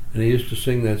 And he used to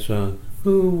sing that song,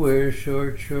 who wears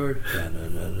short shorts? I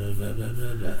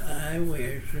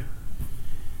wear short.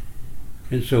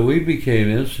 And so we became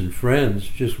instant friends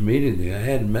just meeting them. I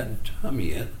hadn't met Tommy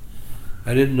yet.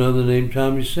 I didn't know the name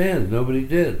Tommy Sands. Nobody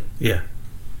did. Yeah.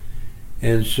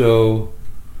 And so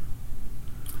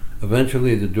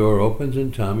eventually the door opens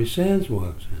and Tommy Sands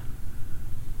walks in.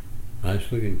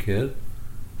 Nice looking kid.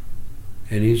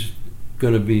 And he's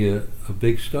going to be a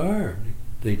big star,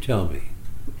 they tell me.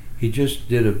 He just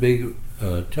did a big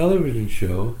television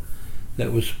show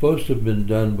that was supposed to have been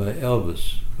done by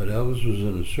Elvis, but Elvis was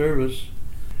in a service,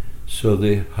 so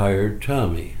they hired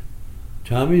Tommy.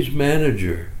 Tommy's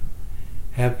manager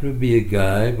happened to be a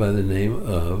guy by the name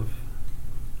of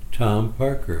Tom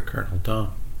Parker. Colonel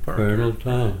Tom Parker. Colonel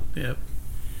Tom. Yep.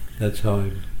 That's how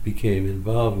I became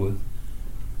involved with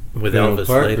Colonel Elvis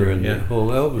Parker later, and yeah. the whole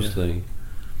Elvis thing.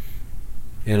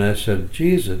 And I said,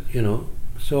 geez,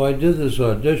 so I did this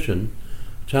audition.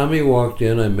 Tommy walked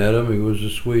in, I met him, he was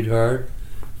a sweetheart.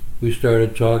 We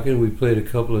started talking, we played a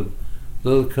couple of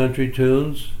little country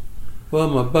tunes. Well,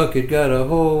 my bucket got a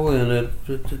hole in it.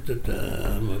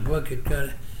 My bucket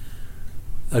got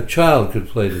a child could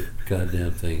play the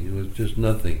goddamn thing. It was just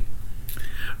nothing.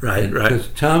 Right. Because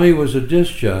Tommy was a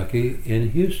disc jockey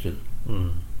in Houston.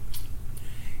 Mm.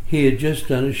 He had just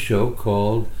done a show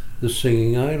called The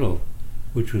Singing Idol,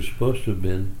 which was supposed to have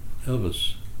been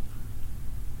Elvis.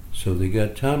 So they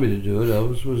got Tommy to do it.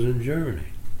 Elvis was in Germany.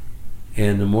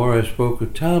 And the more I spoke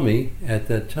with Tommy at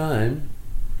that time,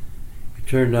 it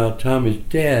turned out Tommy's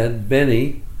dad,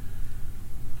 Benny,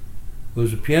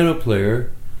 was a piano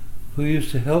player who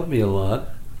used to help me a lot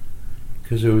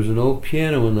because there was an old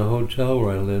piano in the hotel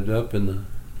where I lived up in the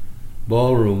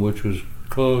ballroom, which was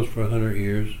closed for 100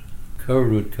 years,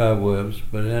 covered with cobwebs,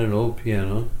 but it had an old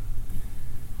piano.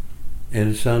 And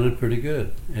it sounded pretty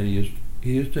good. And he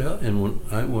used to help. And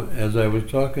as I was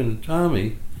talking to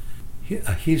Tommy,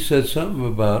 he said something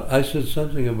about, I said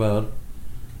something about,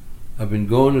 I've been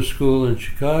going to school in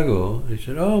Chicago. He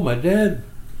said, oh, my dad's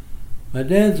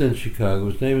in Chicago.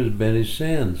 His name is Benny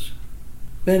Sands.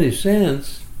 Benny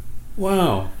Sands?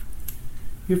 Wow.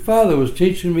 Your father was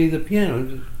teaching me the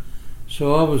piano.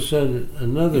 So all of a sudden,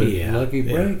 another lucky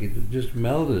break. It just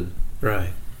melded.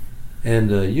 Right.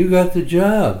 And you got the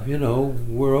job,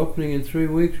 we're opening in 3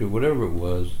 weeks or whatever it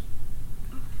was.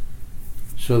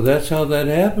 So that's how that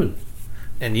happened.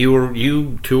 And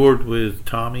you toured with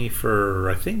Tommy for,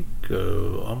 I think,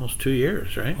 almost 2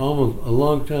 years, right? Almost a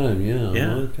long time, yeah.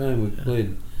 A long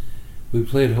time. We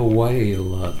played Hawaii a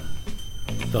lot.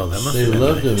 Oh, that must they have been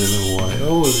loved nice. him in Hawaii.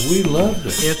 Oh, we loved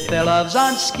it. If their love's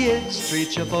on skids,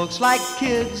 treat your folks like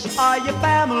kids, or your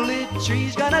family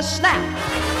tree's gonna snap.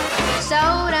 So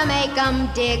to make 'em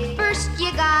dig, first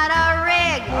you gotta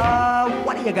rig.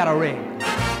 What do you gotta rig?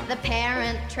 The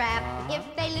Parent Trap. If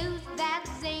they lose that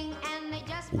zing and they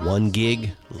just One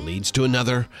gig leads to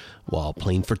another. While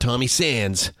playing for Tommy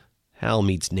Sands, Hal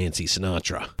meets Nancy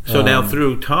Sinatra. So now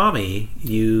through Tommy,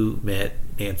 you met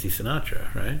Nancy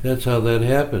Sinatra, right? That's how that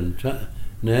happened.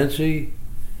 Nancy,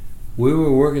 we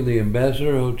were working the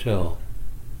Ambassador Hotel,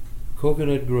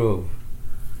 Coconut Grove.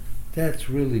 That's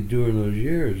really during those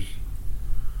years.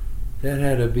 That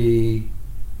had to be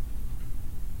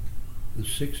the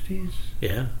 60s?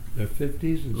 Yeah. Or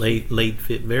 50s? And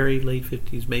very late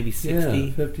 50s, maybe 60.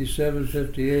 Yeah, 57,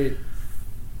 58.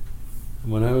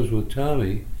 when I was with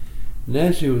Tommy,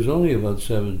 Nancy was only about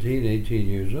 17, 18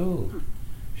 years old.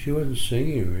 She wasn't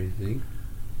singing or anything.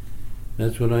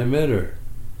 That's when I met her.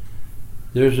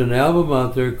 There's an album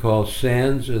out there called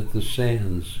Sands at the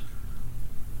Sands.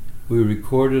 We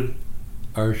recorded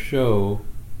our show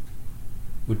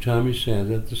with Tommy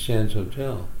Sands at the Sands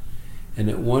Hotel. And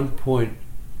at one point,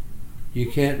 you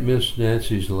can't miss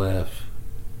Nancy's laugh.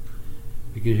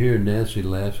 You can hear Nancy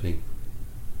laughing.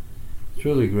 It's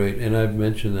really great. And I've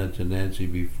mentioned that to Nancy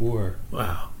before.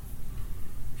 Wow.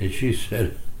 And she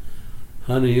said,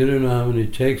 honey, you don't know how many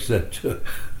takes that took.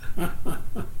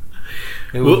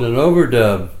 It was an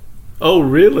overdub. Oh,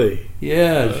 really?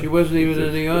 Yeah, she wasn't even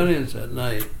in the audience that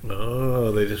night.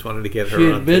 Oh, they just wanted to get her She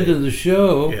on had been tape. to the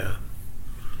show. Yeah.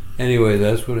 Anyway,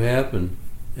 that's what happened.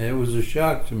 And it was a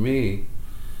shock to me.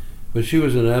 But she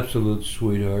was an absolute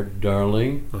sweetheart,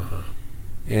 darling. Uh-huh.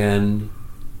 And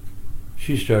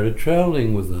she started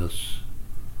traveling with us,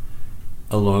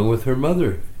 along with her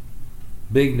mother.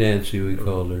 Big Nancy, we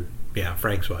called her. Yeah,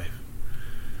 Frank's wife.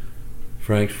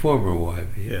 Frank's former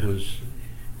wife. It was.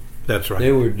 That's right.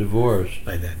 They were divorced.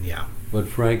 By then, yeah. But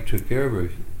Frank took care of her.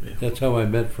 Yeah. That's how I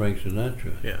met Frank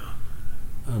Sinatra. Yeah.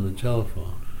 On the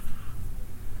telephone.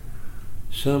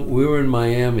 We were in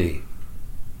Miami.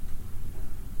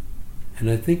 And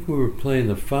I think we were playing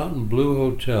the Fontainebleau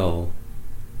Hotel.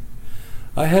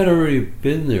 I had already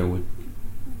been there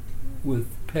with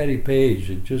Patti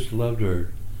Page. I just loved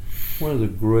her. One of the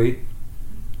great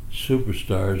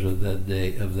superstars of that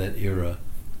day, of that era.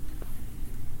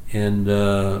 And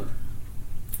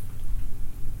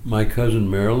my cousin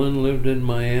Marilyn lived in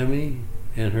Miami,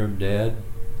 and her dad,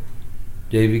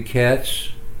 Davy Katz,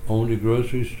 owned a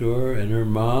grocery store, and her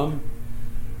mom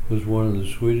was one of the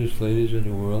sweetest ladies in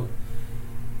the world.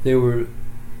 They were,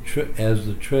 as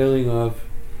the trailing off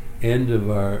end of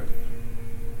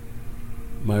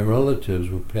my relatives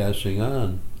were passing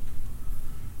on,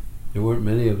 there weren't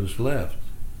many of us left.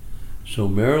 So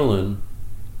Marilyn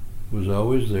was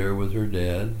always there with her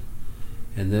dad,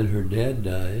 and then her dad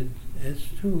died. That's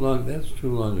too long a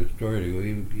story to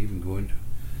even go into.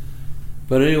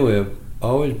 But anyway, I've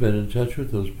always been in touch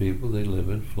with those people. They live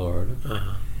in Florida.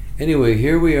 Uh-huh. Anyway,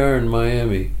 here we are in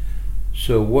Miami.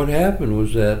 So what happened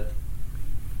was that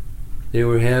they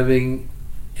were having,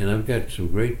 and I've got some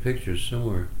great pictures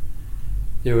somewhere,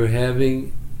 they were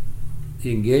having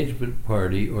the engagement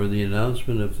party or the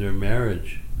announcement of their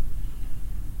marriage.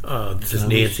 This is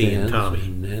Nancy and Tommy.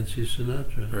 And Nancy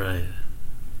Sinatra. Right.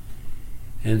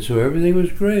 And so everything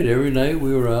was great. Every night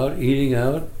we were out, eating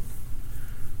out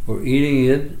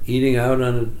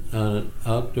on an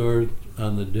outdoor,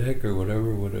 on the deck or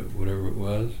whatever it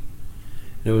was.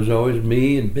 And it was always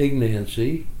me and Big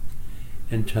Nancy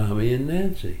and Tommy and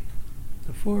Nancy,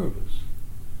 the four of us.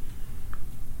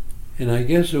 And I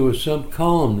guess there was some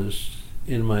columnist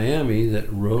in Miami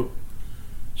that wrote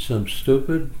some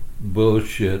stupid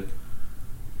bullshit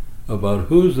about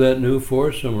who's that new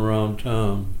foursome around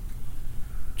town.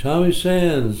 Tommy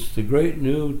Sands, the great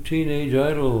new teenage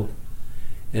idol,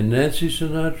 and Nancy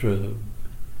Sinatra,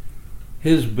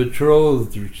 his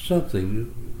betrothed or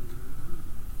something.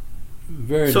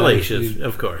 Very salacious, nicely.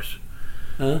 Of course.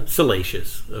 Huh?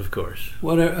 Salacious, of course.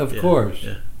 Whatever, of course.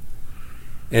 Yeah.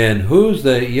 And who's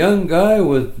that young guy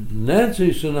with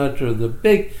Nancy Sinatra, the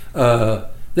big,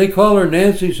 they call her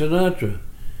Nancy Sinatra,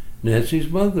 Nancy's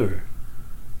mother.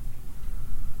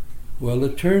 Well,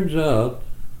 it turns out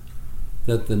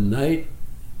that the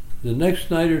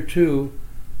next night or two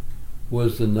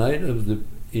was the night of the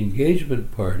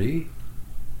engagement party,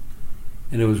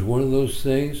 and it was one of those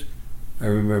things. I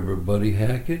remember Buddy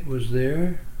Hackett was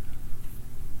there,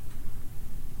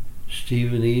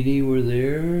 Steve and Edie were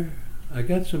there. I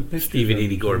got some pictures. Steve and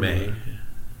Edie Gourmet.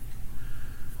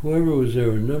 Whoever was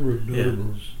there, a number of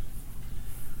notables.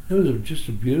 Yeah. It was just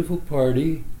a beautiful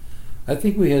party. I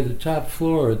think we had the top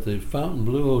floor at the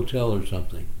Fontainebleau Hotel or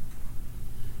something,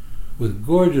 with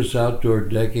gorgeous outdoor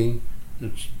decking.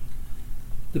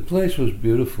 The place was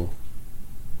beautiful.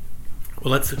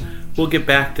 Well, we'll get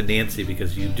back to Nancy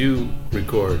because you do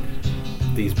record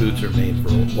These Boots Are Made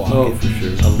for Walking. Oh, for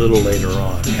sure. A little later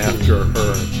on, after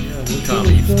her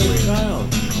Tommy's career.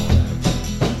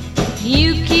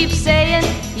 You keep saying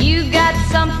you got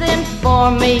something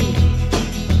for me,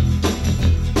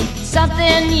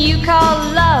 something you call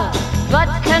love, but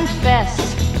confess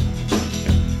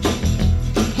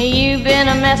you've been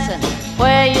a messin'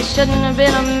 where you shouldn't have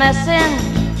been a messin'.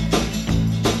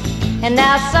 And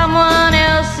now someone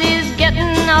else is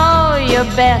getting all your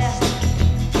best.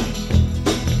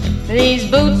 These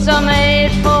boots are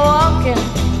made for walking,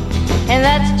 and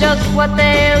that's just what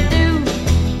they'll do.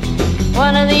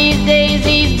 One of these days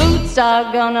these boots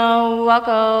are gonna walk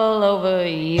all over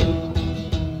you.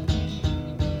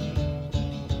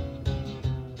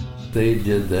 They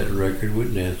did that record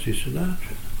with Nancy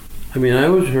Sinatra. I mean, I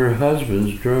was her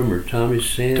husband's drummer, Tommy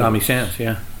Sands. Tommy Sands,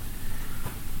 yeah.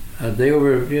 They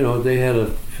were, you know, they had a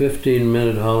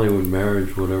 15-minute Hollywood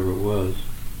marriage, whatever it was.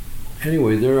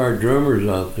 Anyway, there are drummers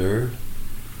out there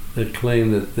that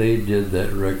claim that they did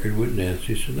that record with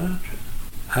Nancy Sinatra.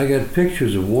 I got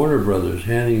pictures of Warner Brothers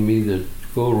handing me the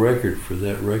gold record for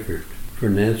that record, for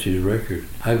Nancy's record.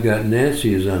 I've got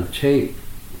Nancy is on tape.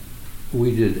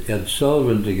 We did Ed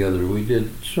Sullivan together. We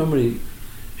did so many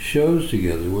shows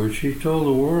together where she told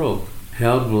the world,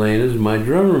 Hal Blaine is my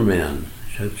drummer man.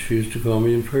 She used to call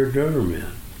me her drummer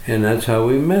man. And that's how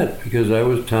we met, because I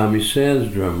was Tommy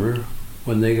Sands' drummer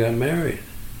when they got married.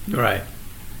 Right.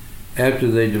 After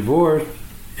they divorced,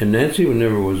 and Nancy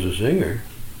never was a singer,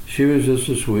 she was just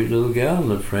a sweet little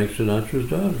gal and Frank Sinatra's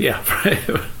daughter. Yeah, right.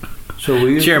 So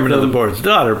we used Chairman of the board's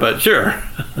daughter, but sure.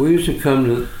 We used to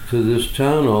come to this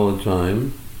town all the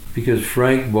time because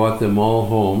Frank bought them all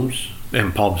homes.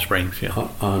 In Palm Springs, yeah.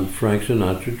 On Frank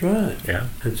Sinatra Drive. Yeah.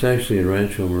 It's actually in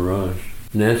Rancho Mirage.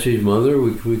 Nancy's mother,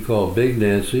 we call Big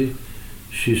Nancy,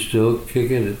 she's still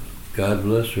kicking it. God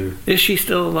bless her. Is she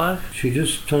still alive? She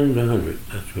just turned 100.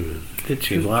 That's what it is. Did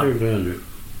she? Just turned 100.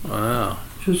 Wow.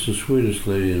 Just the sweetest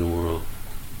lady in the world.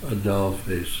 A doll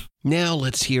face. Now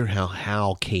let's hear how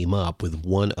Hal came up with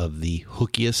one of the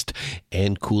hookiest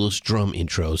and coolest drum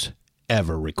intros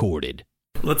ever recorded.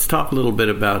 Let's talk a little bit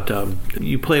about,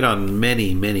 you played on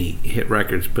many, many hit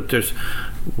records, but there's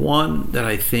one that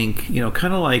I think, you know,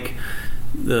 kind of like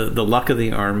the Luck of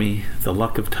the Army, the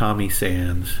Luck of Tommy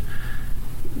Sands,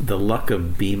 the Luck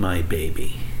of Be My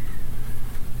Baby.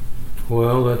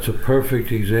 Well, that's a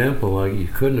perfect example. You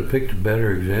couldn't have picked a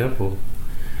better example.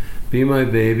 Be My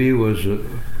Baby was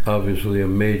obviously a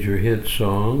major hit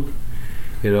song.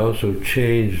 It also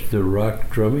changed the rock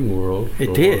drumming world.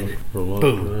 It did. For a long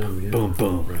boom, time. Yeah. Boom,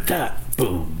 boom, right. Da,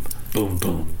 boom, boom,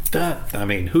 boom, da. I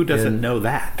mean, who doesn't know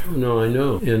that? No, I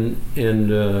know. And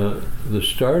the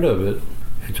start of it,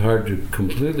 it's hard to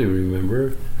completely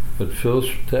remember, but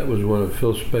that was one of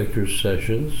Phil Spector's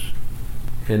sessions,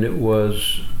 and it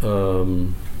was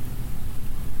Ronnie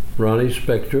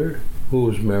Spector, who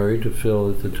was married to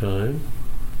Phil at the time.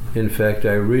 In fact,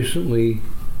 we recently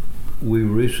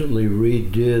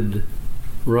redid.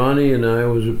 Ronnie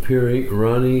was appearing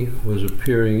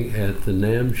at the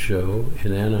NAMM show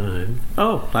in Anaheim.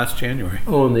 Oh, last January.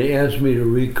 Oh, and they asked me to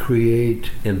recreate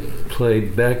and play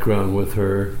background with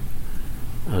her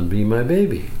on Be My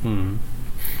Baby. Mm-hmm.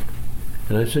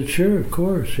 And I said, sure, of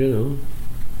course, you know.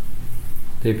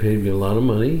 They paid me a lot of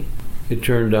money. It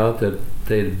turned out that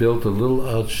they had built a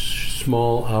little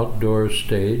small outdoor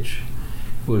stage.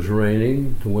 It was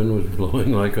raining. The wind was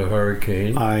blowing like a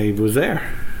hurricane. I was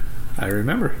there. I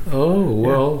remember. Oh,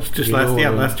 well. Yeah, just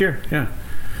last year. Yeah.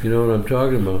 You know what I'm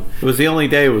talking about. It was the only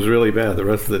day it was really bad. The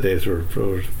rest of the days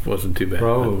wasn't too bad.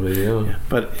 Probably, yeah.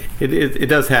 But it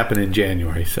does happen in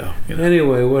January, so. You know.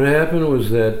 Anyway, what happened was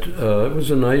that it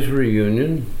was a nice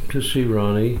reunion to see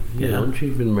Ronnie. You know, and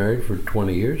she'd been married for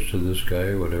 20 years to this guy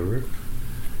or whatever.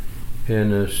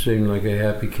 And sing like a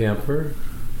happy camper.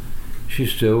 She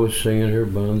still was singing her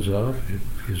buns off, if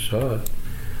you saw it.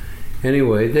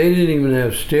 Anyway, they didn't even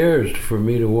have stairs for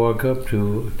me to walk up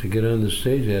to get on the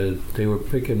stage. They were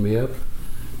picking me up,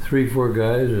 3-4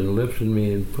 guys, and lifting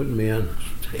me and putting me on the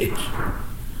stage.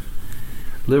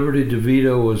 Liberty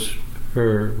DeVito was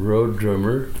her road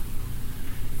drummer.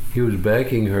 He was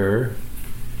backing her,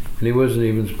 and he wasn't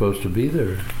even supposed to be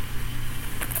there.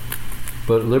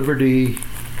 But Liberty,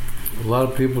 a lot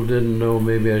of people didn't know,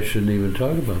 maybe I shouldn't even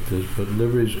talk about this, but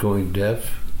Liberty's going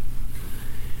deaf.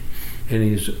 And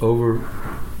he's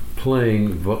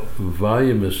overplaying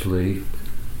voluminously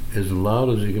as loud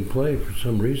as he can play for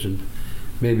some reason.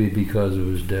 Maybe because of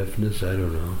his deafness, I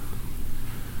don't know.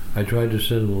 I tried to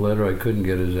send him a letter, I couldn't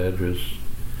get his address.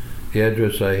 The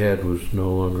address I had was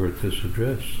no longer at this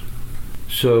address.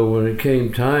 So when it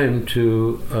came time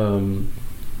to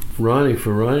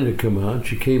for Ronnie to come out,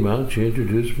 she came out, she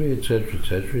introduced me, etc.,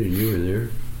 and you were there.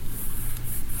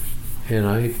 And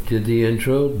I did the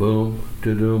intro, boom,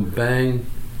 da-doom, bang.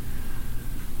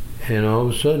 And all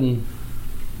of a sudden,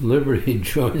 Liberty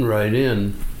joined right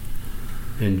in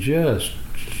and just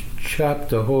chopped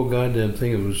the whole goddamn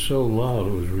thing. It was so loud,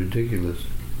 it was ridiculous.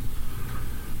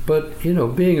 But, you know,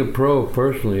 being a pro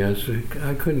personally, I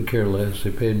couldn't care less.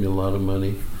 They paid me a lot of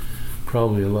money,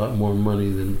 probably a lot more money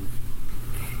than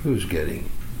he was getting.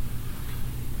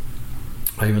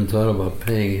 I even thought about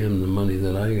paying him the money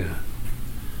that I got.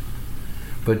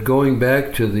 But going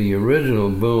back to the original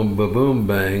Boom Ba-Boom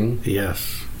Bang,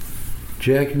 yes,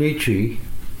 Jack Nietzsche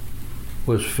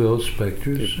was Phil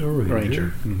Spector's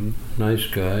arranger. Mm-hmm. Nice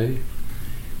guy.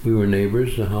 We were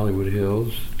neighbors in the Hollywood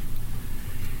Hills.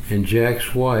 And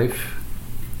Jack's wife,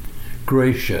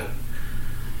 Gracia,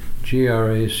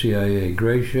 Gracia,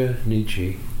 Gracia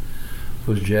Nietzsche,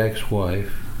 was Jack's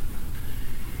wife.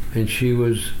 And she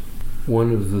was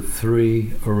one of the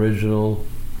 3 original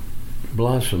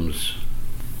Blossoms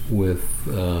with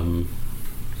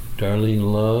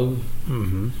Darlene Love,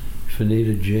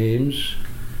 Fanita James,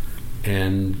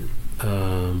 and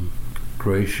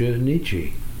Gracia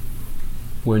Nietzsche.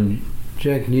 When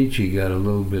Jack Nietzsche got a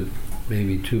little bit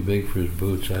maybe too big for his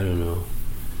boots, I don't know,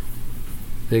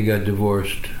 they got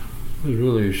divorced. It was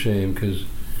really a shame because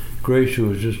Gracia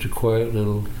was just a quiet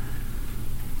little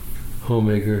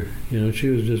homemaker. She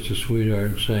was just a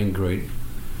sweetheart, sang great.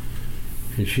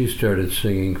 And she started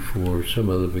singing for some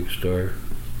other big star.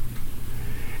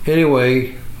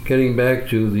 Anyway, getting back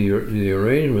to the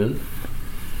arrangement,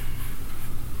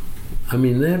 I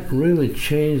mean, that really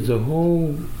changed the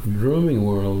whole drumming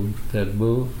world, that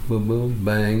boom, boom, boom,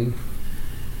 bang.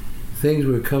 Things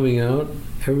were coming out,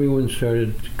 everyone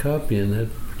started copying that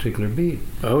particular beat.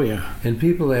 Oh, yeah. And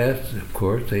people asked, of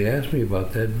course, they asked me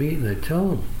about that beat, and I tell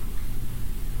them,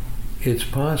 it's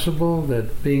possible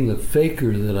that being the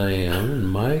faker that I am, in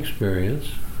my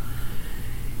experience,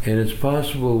 and it's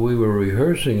possible we were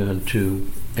rehearsing on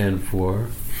 2 and 4,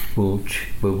 boom, ch,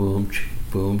 boom, ch,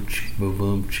 boom, ch,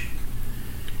 boom, ch.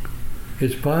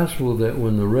 It's possible that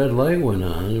when the red light went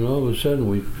on, and all of a sudden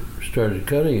we started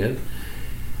cutting it,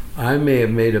 I may have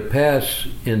made a pass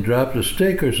and dropped a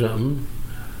stick or something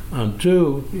on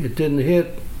 2. It didn't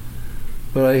hit,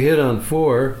 but I hit on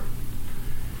 4.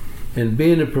 And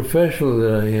being a professional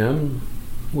that I am,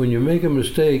 when you make a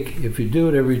mistake, if you do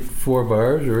it every 4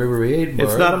 bars or every 8 bars,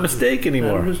 it's not a mistake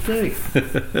anymore. Not a mistake.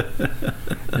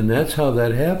 And that's how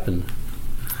that happened.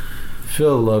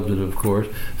 Phil loved it, of course.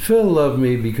 Phil loved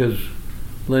me because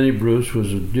Lenny Bruce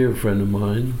was a dear friend of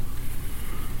mine.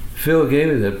 Phil gave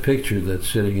me that picture that's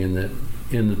sitting in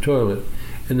the toilet.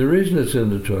 And the reason it's in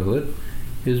the toilet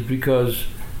is because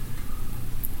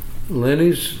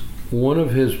Lenny's, one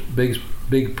of his big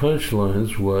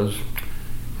punchlines was,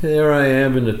 "There I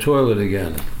am in the toilet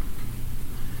again."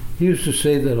 He used to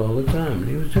say that all the time.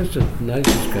 He was just the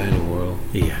nicest guy in the world.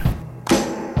 Yeah.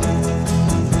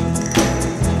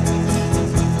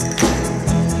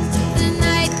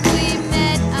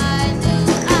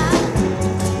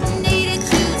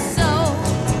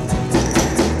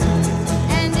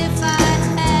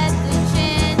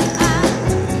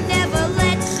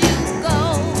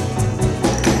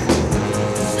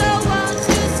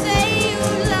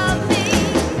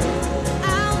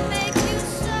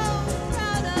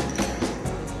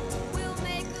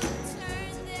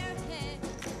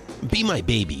 Be My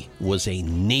Baby was a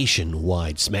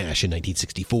nationwide smash in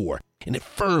 1964, and it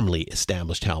firmly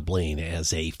established Hal Blaine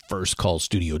as a first-call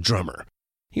studio drummer.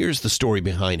 Here's the story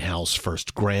behind Hal's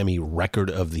first Grammy Record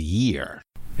of the Year.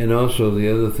 And also the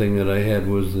other thing that I had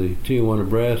was the Tijuana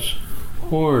Brass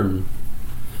horn.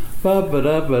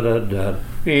 Ba-ba-da-ba-da-da.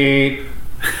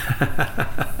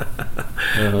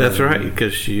 That's right,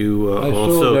 because you I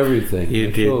also sold everything.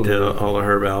 You did all of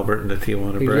Herb Albert and the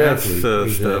Tijuana Brass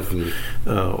stuff.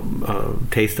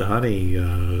 Taste of Honey.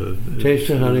 Taste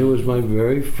of Honey was my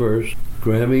very first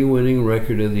Grammy-winning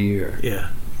record of the year. Yeah,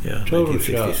 Total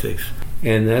 1966. Shot.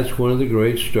 And that's one of the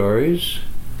great stories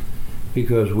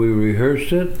because we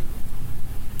rehearsed it.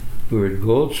 We were at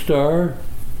Gold Star.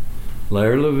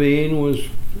 Larry Levine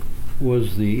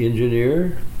was the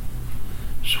engineer.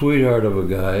 Sweetheart of a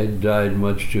guy, died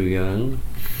much too young,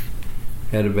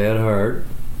 had a bad heart.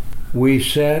 We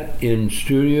sat in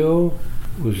studio,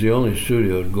 it was the only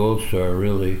studio at Gold Star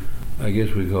really, I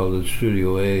guess we called it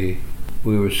Studio A.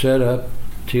 We were set up,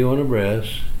 Tijuana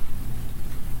Brass,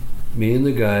 me and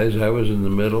the guys, I was in the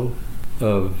middle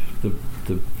of the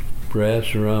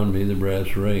brass around me, the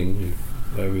brass ring,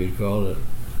 whatever you call it.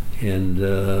 And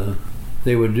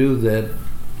they would do that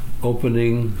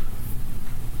opening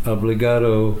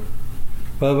obligado,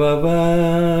 ba ba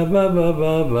ba ba ba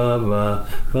ba ba ba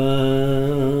ba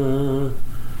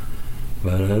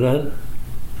ba da da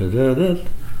da da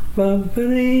ba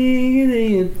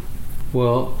ba.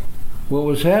 Well, what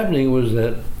was happening was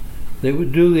that they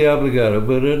would do the obligado,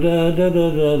 ba da da da da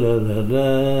da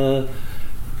da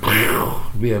da,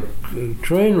 be a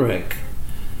train wreck.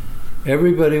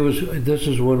 Everybody was. This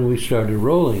is when we started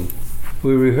rolling.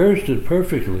 We rehearsed it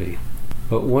perfectly.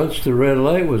 But once the red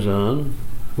light was on,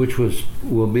 which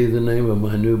will be the name of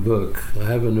my new book. I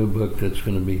have a new book that's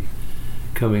going to be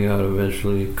coming out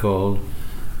eventually called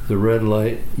The red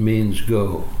light means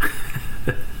go.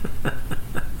 I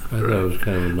thought it was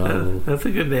kind of a novel. That's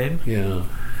a good name. Yeah.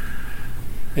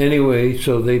 Anyway,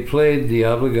 so they played the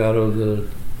obligato, the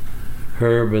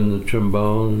Herb and the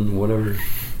trombone and whatever.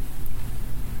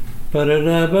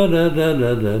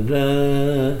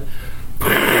 Ba-da-da-ba-da-da-da-da-da.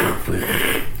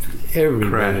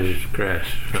 Everybody.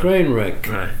 Crash. Train wreck.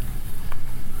 Right.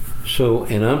 So,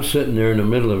 and I'm sitting there in the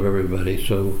middle of everybody,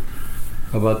 so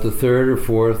about the third or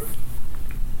fourth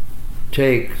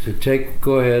take,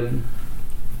 go ahead,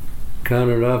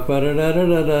 count it up,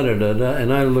 da-da-da-da-da-da-da,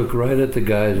 and I look right at the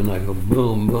guys and I go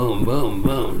boom, boom, boom,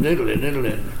 boom, diddle-it,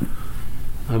 diddle-it.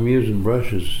 I'm using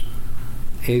brushes,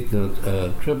 eighth note,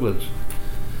 triplets.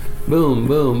 Boom,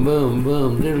 boom, boom,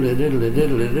 boom, diddle-it, diddle-it,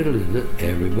 diddle-it, diddle-it.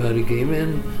 Everybody came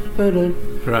in,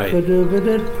 right,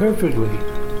 perfectly.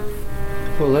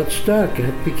 Well, that stuck.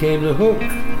 That became the hook.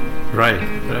 Right.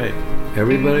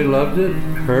 Everybody loved it.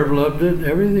 Herb loved it.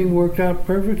 Everything worked out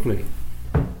perfectly.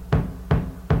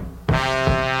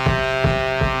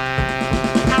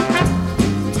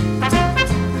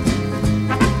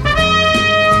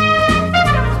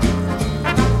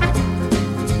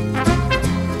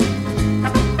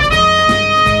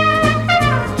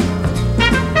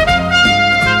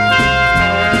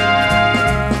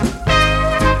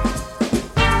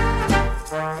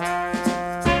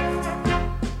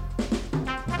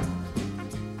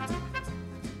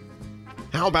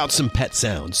 How about some pet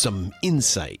sounds, some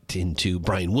insight into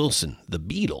Brian Wilson, the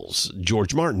Beatles,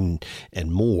 George Martin,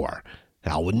 and more?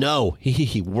 Al would know.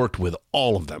 He worked with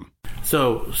all of them.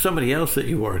 So somebody else that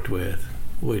you worked with,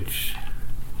 which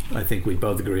I think we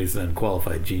both agree is an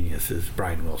unqualified genius, is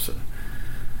Brian Wilson.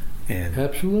 And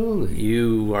absolutely.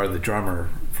 You are the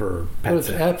drummer for Pet Sounds.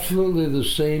 It's absolutely the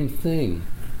same thing.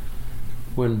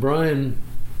 When Brian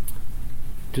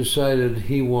decided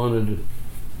he wanted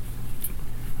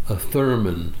a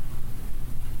theremin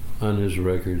on his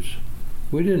records,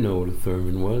 we didn't know what a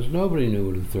theremin was. Nobody knew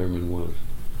what a theremin was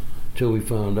till we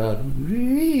found out.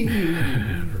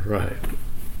 Right.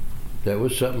 That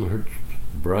was something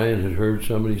Brian had heard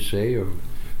somebody say, or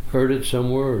heard it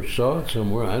somewhere, or saw it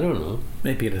somewhere. I don't know.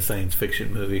 Maybe in a science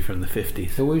fiction movie from the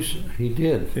 50s. So he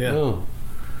did. Yeah. Oh.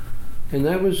 And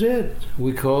that was it.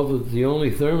 We called it the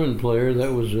only theremin player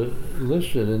that was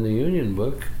listed in the union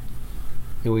book.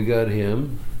 And we got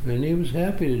him, and he was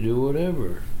happy to do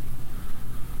whatever.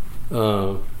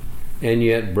 And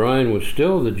yet Brian was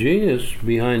still the genius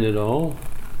behind it all,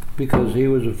 because he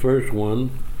was the first one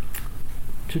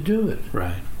to do it.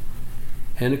 Right.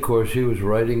 And of course he was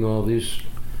writing all these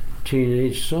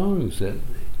teenage songs that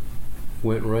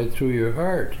went right through your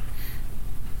heart.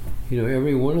 You know,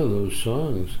 every one of those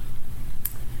songs.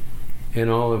 And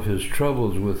all of his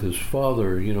troubles with his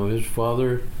father. You know, his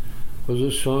father was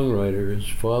a songwriter. His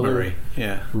father Murray,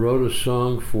 yeah, wrote a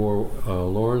song for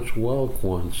Lawrence Welk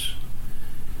once,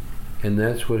 and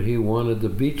that's what he wanted the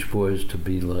Beach Boys to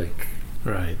be like.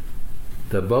 Right.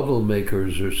 The Bubble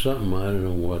Makers or something, I don't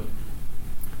know what.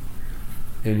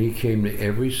 And he came to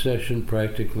every session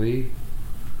practically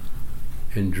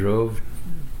and drove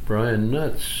Brian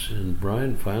nuts, and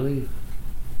Brian finally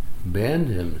banned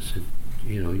him. Said,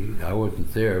 you know, I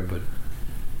wasn't there, but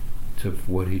to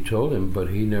what he told him, but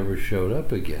he never showed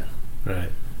up again. Right.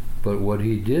 But what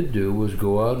he did do was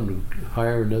go out and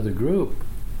hire another group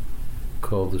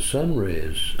called the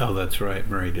Sunrays. Oh, that's right.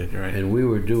 Murray did, right. And we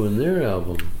were doing their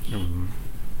albums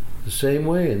the same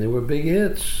way, and they were big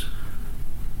hits.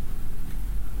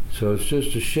 So it's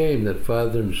just a shame that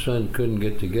father and son couldn't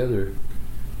get together.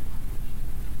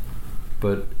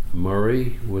 But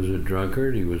Murray was a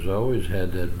drunkard. He was always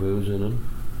had that booze in him.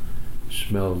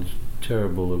 Smelled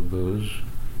terrible of booze.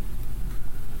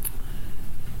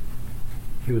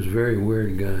 He was a very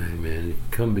weird guy, man.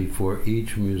 He'd come before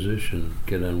each musician,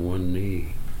 get on one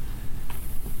knee,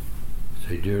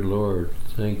 say, "Dear Lord,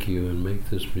 thank you, and make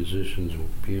this musician's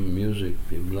music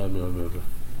be blah, blah, blah, blah."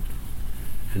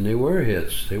 And they were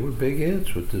hits. They were big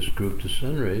hits with this group, the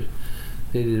Sunrays.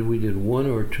 We did one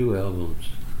or two albums.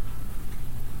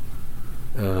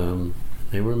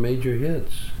 They were major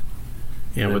hits.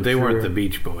 Yeah, but they weren't the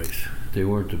Beach Boys. They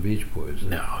weren't the Beach Boys.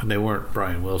 No, and they weren't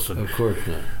Brian Wilson. Of course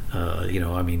not. You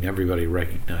know, I mean, everybody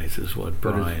recognizes what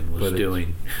Brian was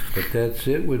doing. But that's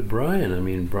it with Brian. I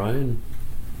mean, Brian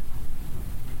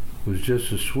was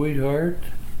just a sweetheart.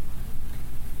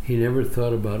 He never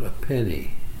thought about a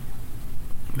penny.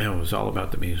 No, it was all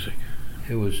about the music.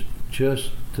 It was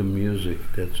just the music.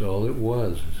 That's all it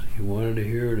was. He wanted to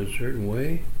hear it a certain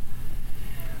way.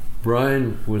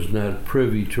 Brian was not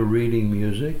privy to reading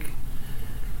music.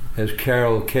 As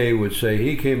Carol Kay would say,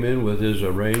 he came in with his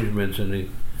arrangements, and there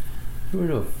were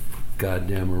no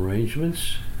goddamn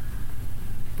arrangements.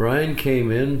 Brian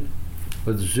came in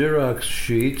with Xerox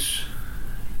sheets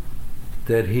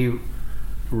that he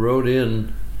wrote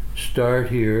in, start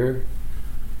here,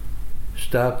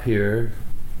 stop here,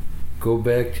 go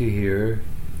back to here,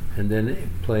 and then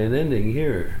play an ending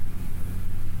here.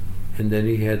 And then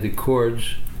he had the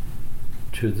chords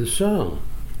to the song.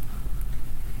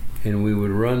 And we would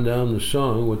run down the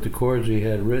song with the chords he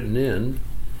had written in,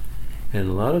 and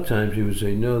a lot of times he would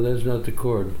say, no, that's not the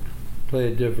chord, play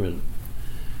it different.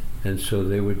 And so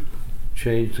they would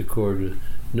change the chord.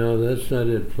 No, that's not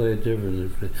it, play it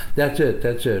different. That's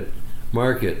it,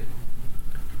 mark it.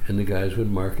 And the guys would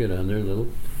mark it on their little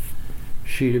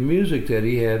sheet of music that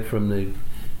he had from the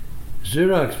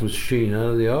Xerox machine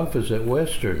out of the office at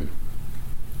Western.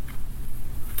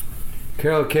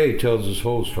 Carol Kay tells this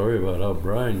whole story about how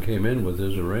Brian came in with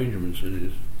his arrangements, and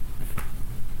he's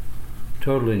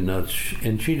totally nuts.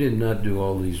 And she did not do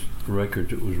all these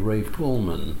records. It was Ray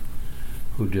Pullman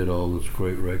who did all those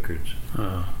great records.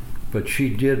 But she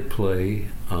did play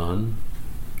on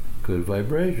Good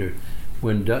Vibration.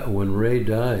 When Ray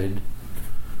died,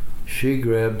 she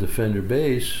grabbed the Fender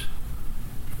bass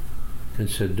and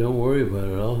said, don't worry about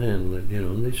it, I'll handle it.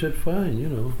 And they said, fine,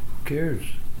 who cares?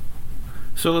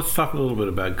 So let's talk a little bit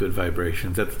about Good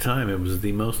Vibrations. At the time, it was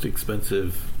the most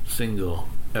expensive single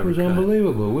ever. It was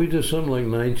unbelievable. We did something like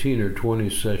 19 or 20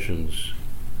 sessions,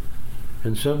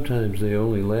 and sometimes they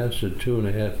only lasted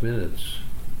 2.5 minutes.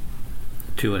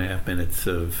 2.5 minutes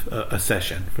of a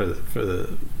session for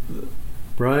the.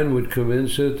 Brian would come in,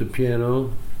 sit at the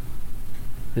piano,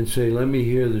 and say, "Let me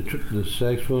hear the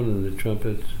saxophone and the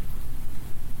trumpets,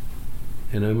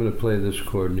 and I'm going to play this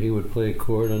chord." And he would play a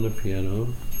chord on the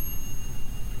piano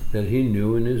that he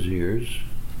knew in his ears,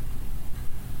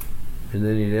 and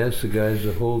then he'd ask the guys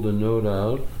to hold the note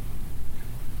out,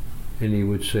 and he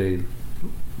would say,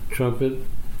 trumpet,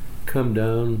 come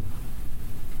down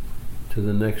to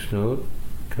the next note,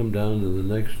 come down to the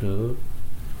next note,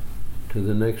 to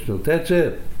the next note. That's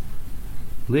it.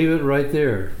 Leave it right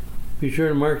there. Be sure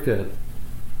to mark that.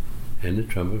 And the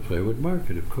trumpet player would mark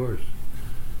it, of course.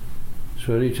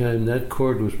 So anytime that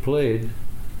chord was played,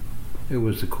 it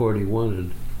was the chord he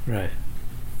wanted. Right.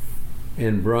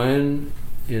 And Brian,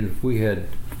 and if we had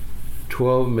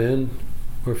 12 men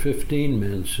or 15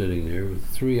 men sitting there with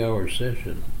a 3-hour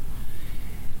session,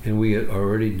 and we had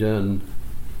already done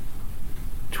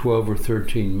 12 or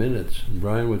 13 minutes, and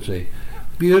Brian would say,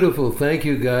 beautiful, thank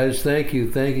you guys, thank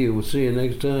you, we'll see you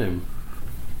next time.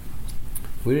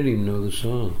 We didn't even know the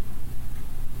song.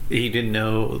 He didn't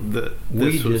know that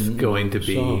this was going to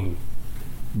be... Song.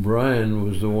 Brian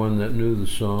was the one that knew the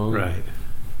song. Right.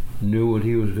 Knew what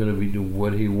he was going to be,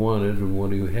 what he wanted and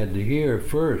what he had to hear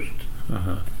first.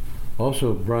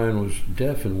 Also, Brian was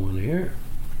deaf in one ear.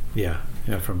 Yeah,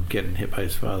 from getting hit by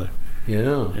his father.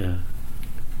 Yeah.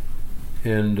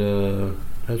 And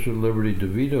that's what Liberty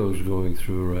DeVito is going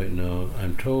through right now.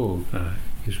 I'm told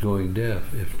he's going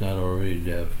deaf, if not already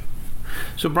deaf.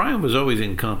 So Brian was always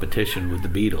in competition with the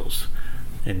Beatles.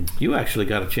 And you actually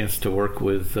got a chance to work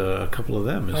with a couple of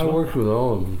them as well. I worked with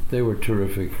all of them. They were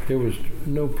terrific. There was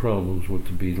no problems with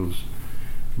the Beatles.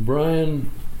 Brian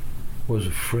was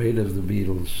afraid of the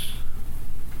Beatles.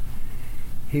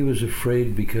 He was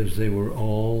afraid because they were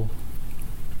all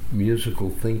musical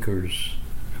thinkers.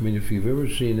 I mean, if you've ever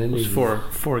seen any... It was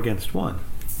four against one.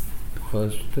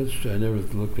 Well, that's I never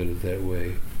looked at it that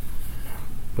way.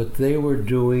 But they were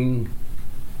doing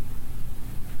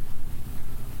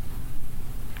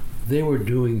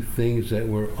things that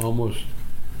were almost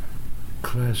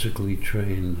classically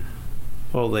trained.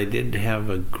 Well, they did have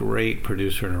a great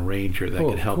producer and arranger that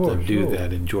could help them do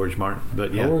that in George Martin.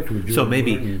 But yeah, I worked with George so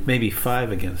Martin. maybe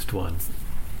 5 against 1.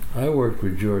 I worked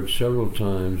with George several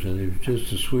times, and he was just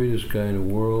the sweetest guy in the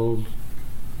world.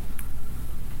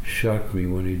 Shocked me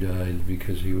when he died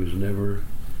because he was never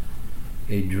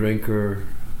a drinker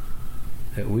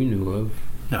that we knew of.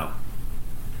 No.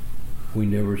 We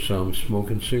never saw him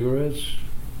smoking cigarettes.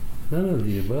 None of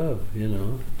the above,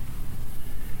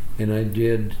 And I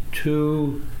did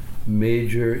 2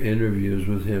 major interviews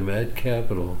with him at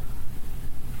Capitol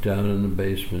down in the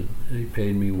basement. They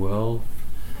paid me well.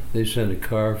 They sent a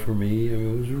car for me. I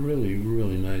mean, it was really,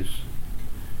 really nice.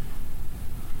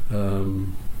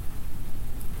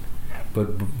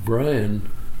 But Brian,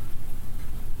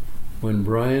 when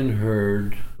Brian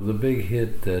heard the big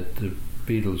hit that the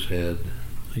Beatles had...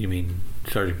 You mean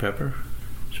Sgt. Pepper?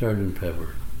 Sgt.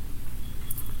 Pepper.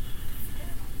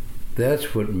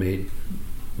 That's what made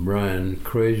Brian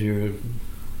crazier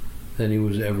than he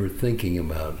was ever thinking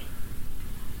about.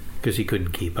 Because he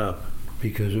couldn't keep up.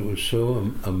 Because it was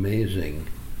so amazing.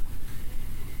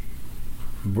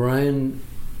 Brian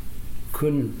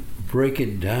couldn't break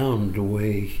it down the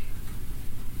way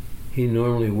he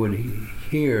normally would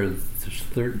hear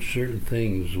certain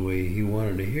things the way he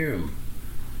wanted to hear them,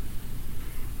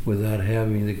 without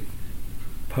having the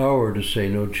power to say,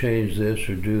 no, change this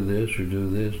or do this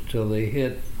till they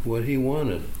hit what he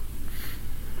wanted.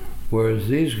 Whereas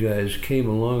these guys came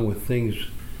along with things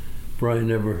Brian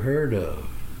never heard of.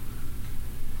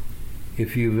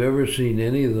 If you've ever seen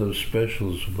any of those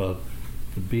specials about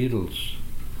the Beatles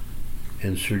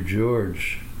and Sir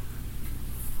George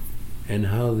and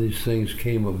how these things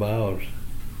came about,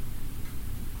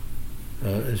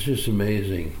 it's just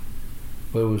amazing.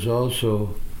 But it was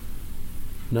also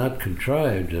not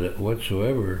contrived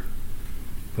whatsoever,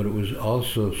 but it was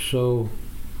also so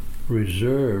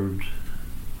reserved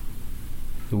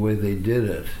the way they did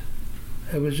it.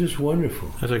 It was just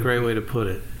wonderful. That's a great way to put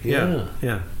it. Yeah,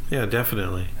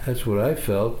 definitely. That's what I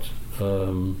felt.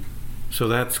 So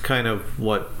that's kind of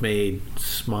what made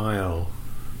Smile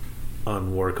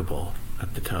unworkable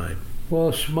at the time.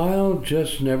 Well, Smile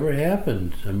just never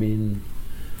happened. I mean,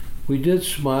 we did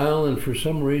Smile, and for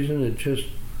some reason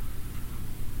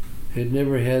it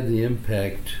never had the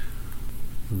impact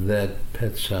that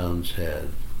Pet Sounds had.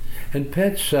 And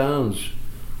Pet Sounds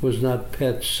was not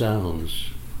Pet Sounds.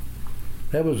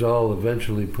 That was all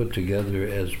eventually put together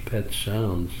as Pet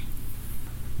Sounds.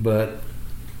 But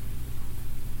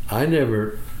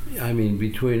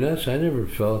between us, I never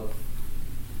felt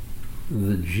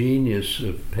the genius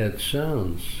of Pet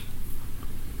Sounds.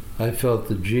 I felt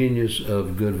the genius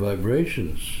of Good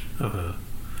Vibrations. Uh-huh.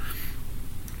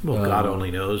 Well, God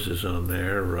Only Knows is on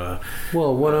there.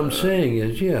 Well, what I'm saying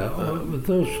is,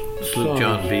 those Sloop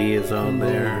John B is on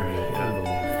there.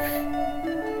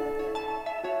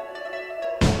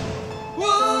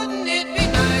 Wouldn't it be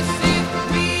nice if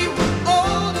we were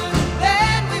older,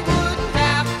 then we wouldn't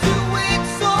have to wait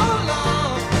so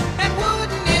long? And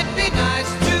wouldn't it be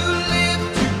nice to live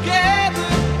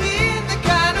together in the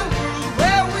kind of world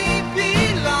where we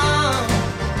belong?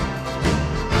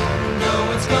 No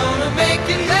one's gonna make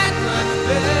it that much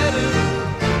better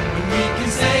when we can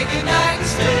say goodnight and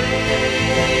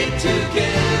stay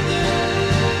together.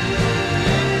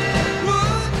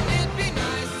 Wouldn't it be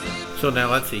nice if... So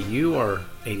now let's see, you are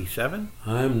 87?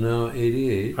 I'm now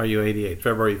 88. Are you 88?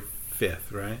 February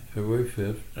 5th, right? February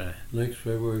 5th. Right. Next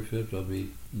February 5th, I'll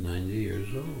be 90 years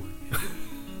old.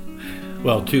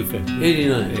 Well, 250.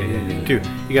 89.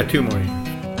 You got 2 more years.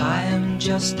 I am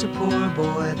just a poor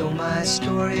boy, though my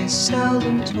story is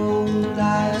seldom told.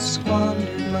 I have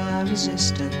squandered my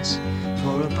resistance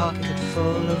for a pocket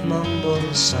full of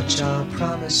mumbles, such are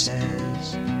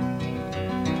promises.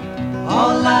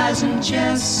 All lies and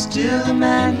jest, still a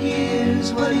man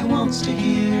hears what he wants to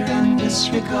hear and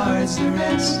disregards the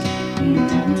rest.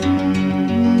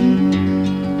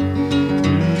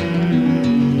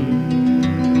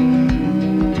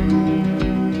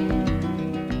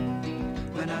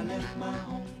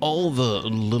 All the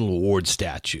little award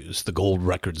statues, the gold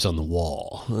records on the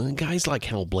wall, guys like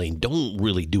Hal Blaine don't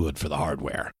really do it for the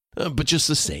hardware. But just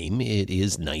the same, it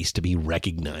is nice to be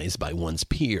recognized by one's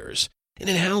peers. And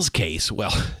in Hal's case,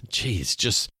 well, geez,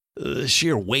 just the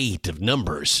sheer weight of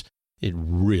numbers. It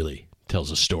really tells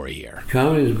a story here.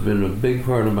 Comedy's been a big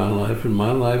part of my life, and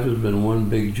my life has been one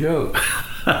big joke.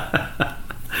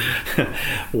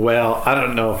 Well, I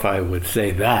don't know if I would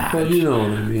say that. But you know what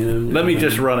I mean. Let me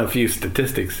just run a few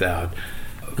statistics out.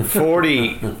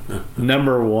 40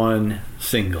 number one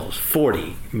singles.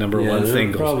 40 number one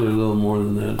singles. Probably a little more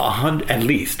than that. At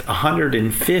least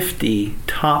 150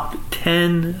 top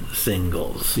 10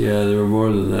 singles. Yeah, there were more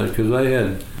than that, because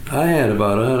I had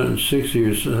about 160 or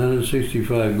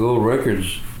 165 gold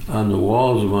records on the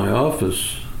walls of my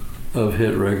office of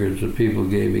hit records that people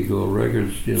gave me gold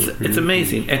records. It's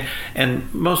amazing.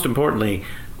 And most importantly,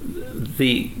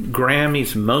 the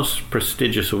Grammy's most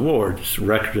prestigious awards,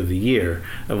 Record of the Year,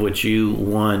 of which you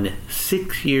won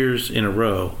 6 years in a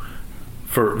row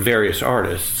for various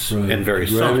artists and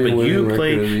various songs. But you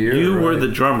played, you were the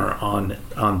drummer on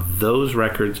those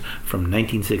records from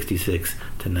 1966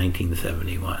 to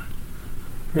 1971.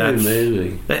 That's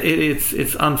amazing.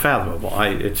 It's unfathomable.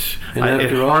 It's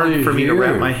hard for me to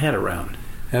wrap my head around.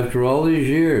 After all these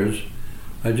years,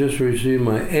 I just received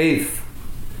my 8th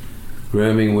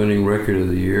Grammy-winning Record of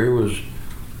the Year. Was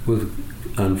with,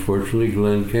 unfortunately,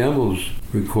 Glenn Campbell's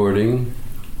recording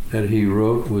that he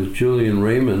wrote with Julian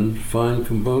Raymond, fine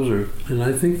composer. And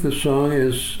I think the song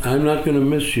is "I'm Not Gonna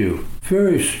Miss You."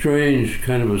 Very strange,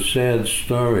 kind of a sad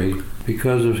story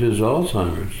because of his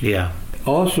Alzheimer's. Yeah.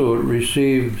 Also, it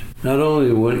received not only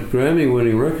the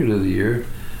Grammy-winning Record of the Year,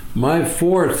 my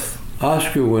 4th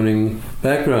Oscar-winning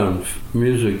background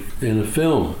music in a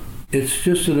film. it's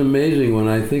just an amazing when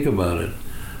I think about it.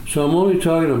 So I'm only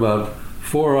talking about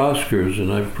 4 Oscars,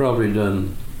 and I've probably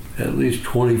done at least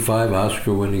 25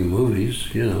 Oscar-winning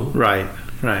movies, you know. Right.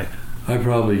 I've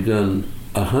probably done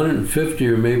 150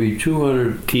 or maybe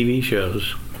 200 TV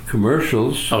shows.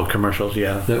 Commercials. Oh, commercials,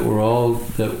 yeah. That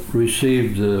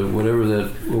received whatever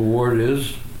that award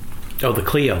is. Oh, the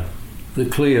Clio. The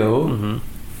Clio. Mm-hmm.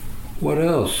 What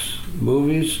else?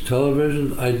 Movies,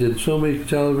 television. I did so many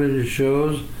television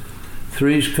shows.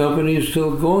 Three's Company is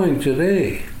still going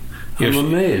today. I'm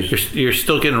amazed. You're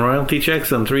still getting royalty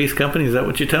checks on Three's Company? Is that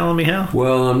what you're telling me, Hal?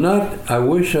 Well, I'm not. I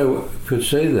wish I could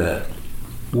say that.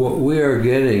 What we are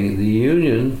getting, the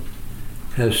union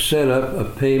has set up a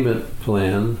payment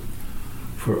plan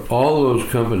for all those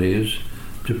companies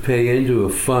to pay into a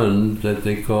fund that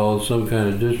they call some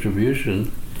kind of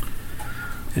distribution.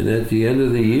 And at the end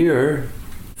of the year,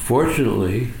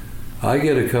 fortunately, I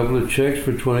get a couple of checks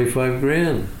for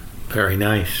 $25,000. Very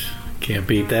nice. Can't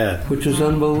beat that. Which is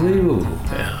unbelievable.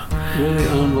 Yeah. Really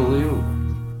unbelievable.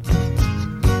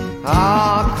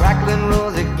 Ah, crackling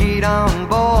Rosie, get on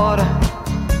board.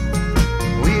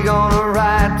 We gonna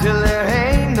ride till there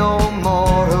ain't no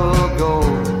more. Who'll go,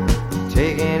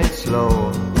 taking it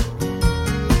slow.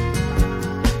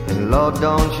 And Lord,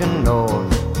 don't you know,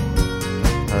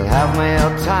 I'll have me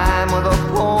a time with a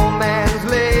poor man's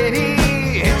lady,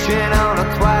 hitching on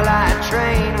a twilight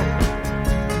train.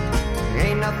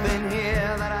 Ain't nothing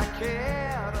here that I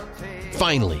care to take.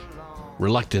 Finally,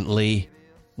 reluctantly,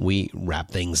 we wrap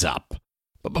things up.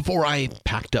 But before I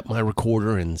packed up my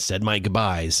recorder and said my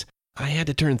goodbyes, I had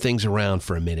to turn things around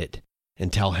for a minute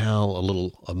and tell Hal a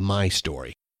little of my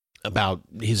story about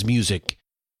his music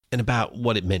and about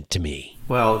what it meant to me.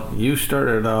 Well, you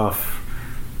started off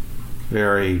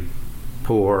very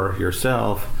poor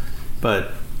yourself,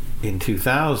 but in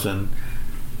 2000,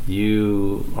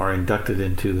 you are inducted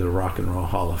into the Rock and Roll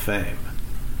Hall of Fame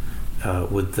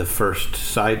with the first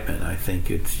sideman. I think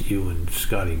it's you and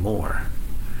Scotty Moore.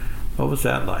 What was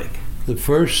that like? The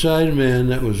first sideman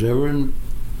that was ever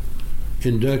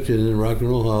inducted in the Rock and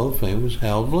Roll Hall of Fame was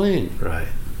Hal Blaine. Right.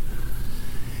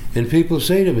 And people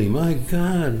say to me, my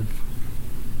God,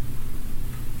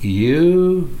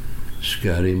 you,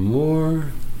 Scotty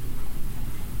Moore,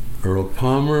 Earl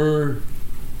Palmer.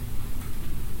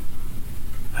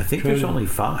 I think there's only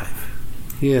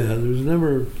 5. Yeah, there's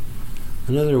never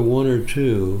another 1 or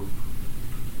 2.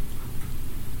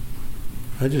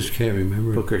 I just can't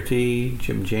remember. Booker T,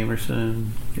 Jim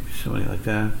Jamerson, maybe somebody like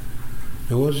that.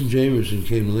 It wasn't Jamerson,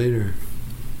 came later.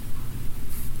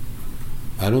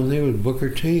 I don't think it was Booker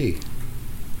T.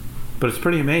 But it's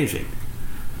pretty amazing.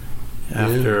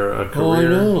 After a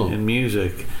career in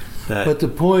music. But the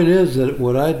point is that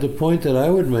the point that I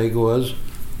would make was,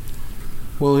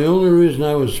 well, the only reason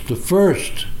I was the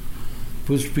first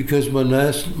was because my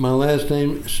last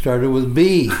name started with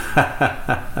B.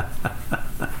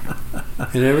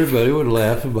 And everybody would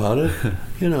laugh about it,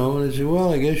 you know, and I'd say,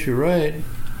 well, I guess you're right.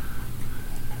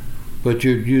 But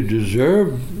you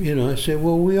deserve, you know, I say,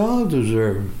 well, we all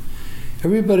deserve.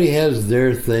 Everybody has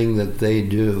their thing that they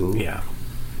do. Yeah.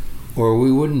 Or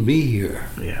we wouldn't be here.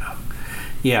 Yeah.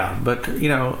 Yeah, but, you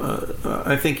know,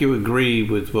 I think you agree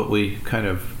with what we kind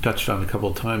of touched on a couple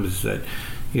of times, is that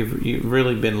you've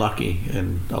really been lucky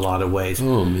in a lot of ways.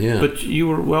 Oh, yeah. But you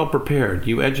were well prepared.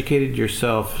 You educated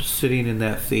yourself sitting in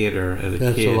that theater as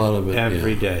a kid a lot of it,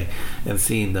 every day and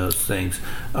seeing those things.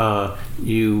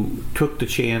 You took the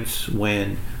chance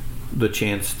when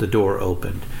the door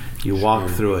opened. You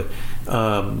walked through it.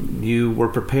 You were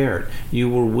prepared. You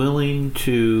were willing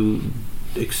to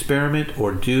experiment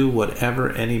or do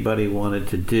whatever anybody wanted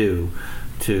to do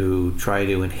to try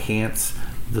to enhance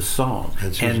the song.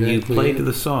 And you played to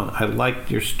the song. I liked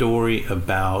your story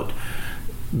about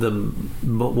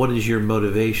what is your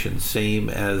motivation, same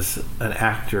as an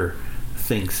actor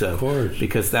thinks of course.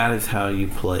 Because that is how you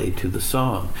play to the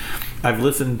song. I've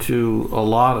listened to a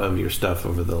lot of your stuff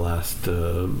over the last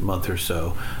month or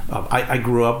so. I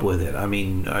grew up with it. I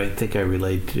mean, I think I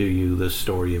relayed to you the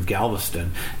story of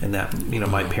Galveston, and that, you know,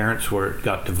 my parents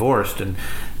got divorced, and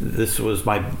this was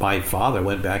my father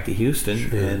went back to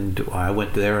Houston, and I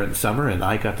went there in summer, and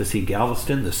I got to see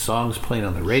Galveston. The songs playing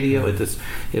on the radio.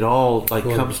 It all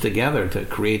comes together to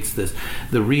creates this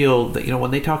the real. You know,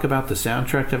 when they talk about the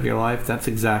soundtrack of your life, that's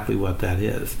exactly what that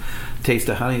is. Taste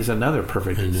of Honey is another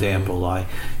perfect example. When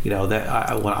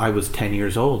I was 10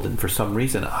 years old, and for some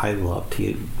reason I loved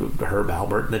Herb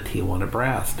Alpert and the Tijuana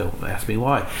Brass. Don't ask me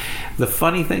why. The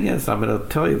funny thing is, I'm going to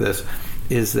tell you this,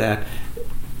 is that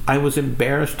I was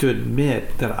embarrassed to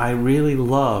admit that I really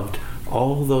loved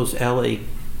all those LA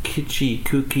kitschy,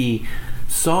 kooky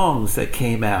songs that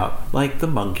came out, like the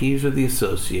Monkees or the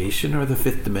Association or the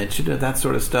Fifth Dimension or that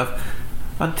sort of stuff,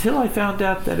 until I found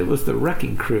out that it was the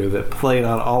Wrecking Crew that played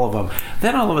on all of them.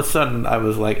 Then all of a sudden I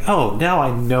was like, oh, now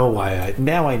I know why I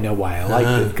liked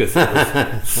it, because it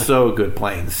was so good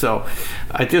playing. So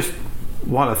I just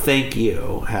want to thank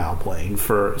you, Hal Blaine,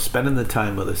 for spending the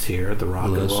time with us here at the Rock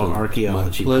and Roll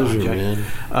Archaeology Project. Man.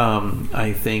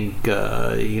 I think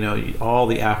all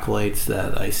the accolades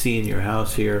that I see in your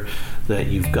house here that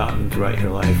you've gotten throughout your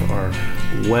life are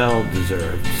well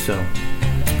deserved. So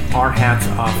our hats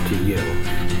off to you.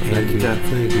 Thank you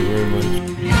very much.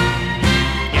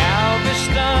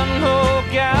 Galveston, oh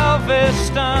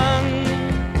Galveston,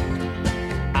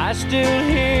 I still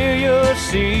hear your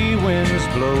sea winds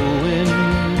blowing.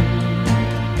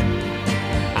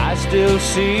 I still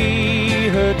see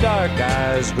her dark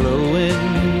eyes glowing.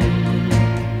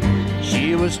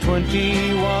 She was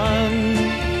 21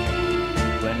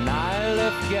 when I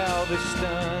left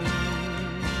Galveston.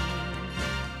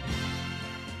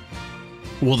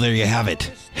 Well, there you have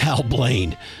it. Hal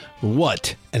Blaine.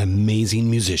 What an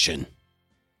amazing musician.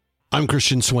 I'm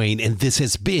Christian Swain, and this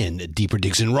has been Deeper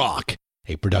Digs in Rock,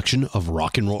 a production of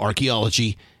Rock and Roll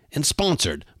Archaeology and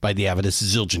sponsored by the Avidus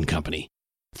Zildjian Company.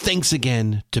 Thanks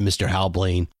again to Mr. Hal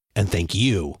Blaine, and thank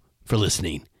you for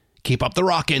listening. Keep up the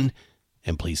rockin',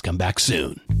 and please come back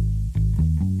soon.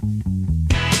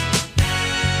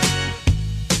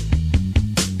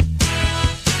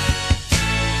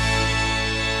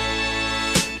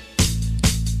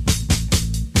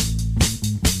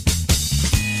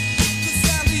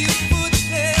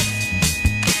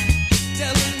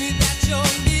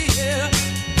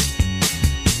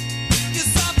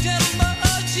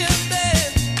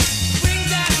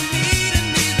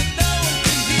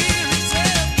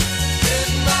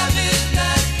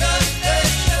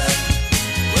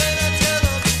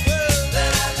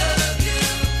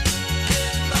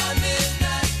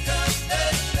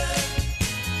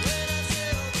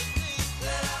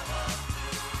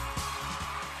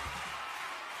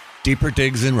 Deeper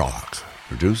Digs in Rock,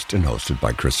 produced and hosted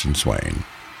by Christian Swain.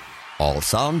 All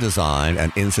sound design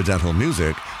and incidental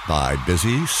music by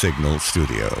Busy Signal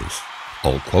Studios.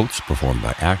 All quotes performed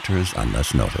by actors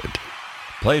unless noted.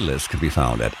 Playlists can be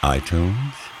found at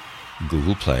iTunes,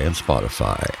 Google Play, and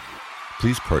Spotify.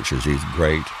 Please purchase these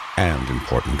great and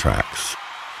important tracks.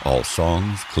 All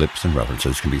songs, clips, and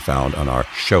references can be found on our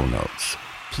show notes.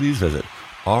 Please visit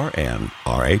rnrap.com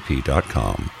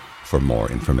for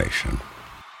more information.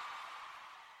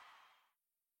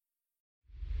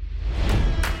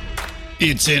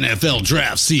 It's NFL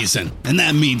draft season, and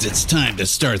that means it's time to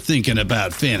start thinking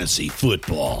about fantasy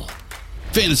football.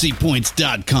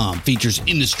 FantasyPoints.com features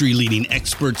industry-leading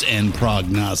experts and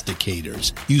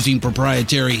prognosticators using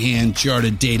proprietary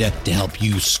hand-charted data to help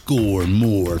you score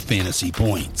more fantasy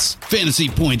points.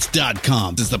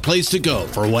 FantasyPoints.com is the place to go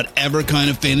for whatever kind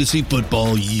of fantasy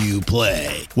football you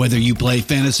play. Whether you play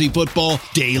fantasy football,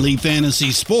 daily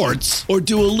fantasy sports, or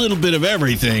do a little bit of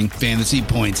everything, Fantasy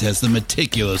Points has the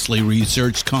meticulously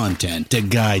researched content to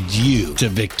guide you to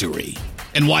victory.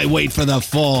 And why wait for the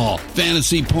fall?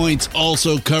 Fantasy Points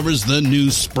also covers the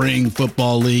new spring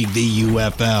football league, the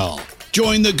UFL.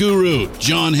 Join the guru,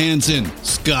 John Hansen,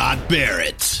 Scott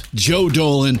Barrett, Joe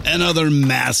Dolan, and other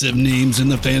massive names in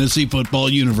the fantasy football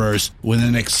universe with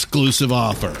an exclusive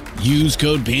offer. Use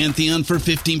code Pantheon for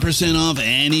 15% off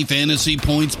any Fantasy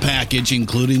Points package,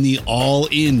 including the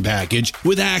all-in package,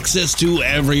 with access to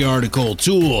every article,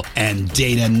 tool, and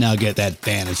data nugget that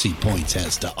Fantasy Points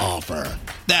has to offer.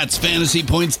 That's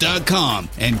FantasyPoints.com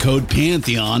and code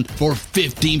Pantheon for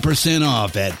 15%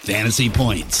 off at Fantasy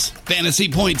Points.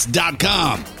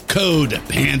 FantasyPoints.com, code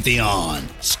Pantheon.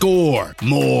 Score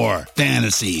more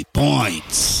fantasy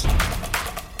points.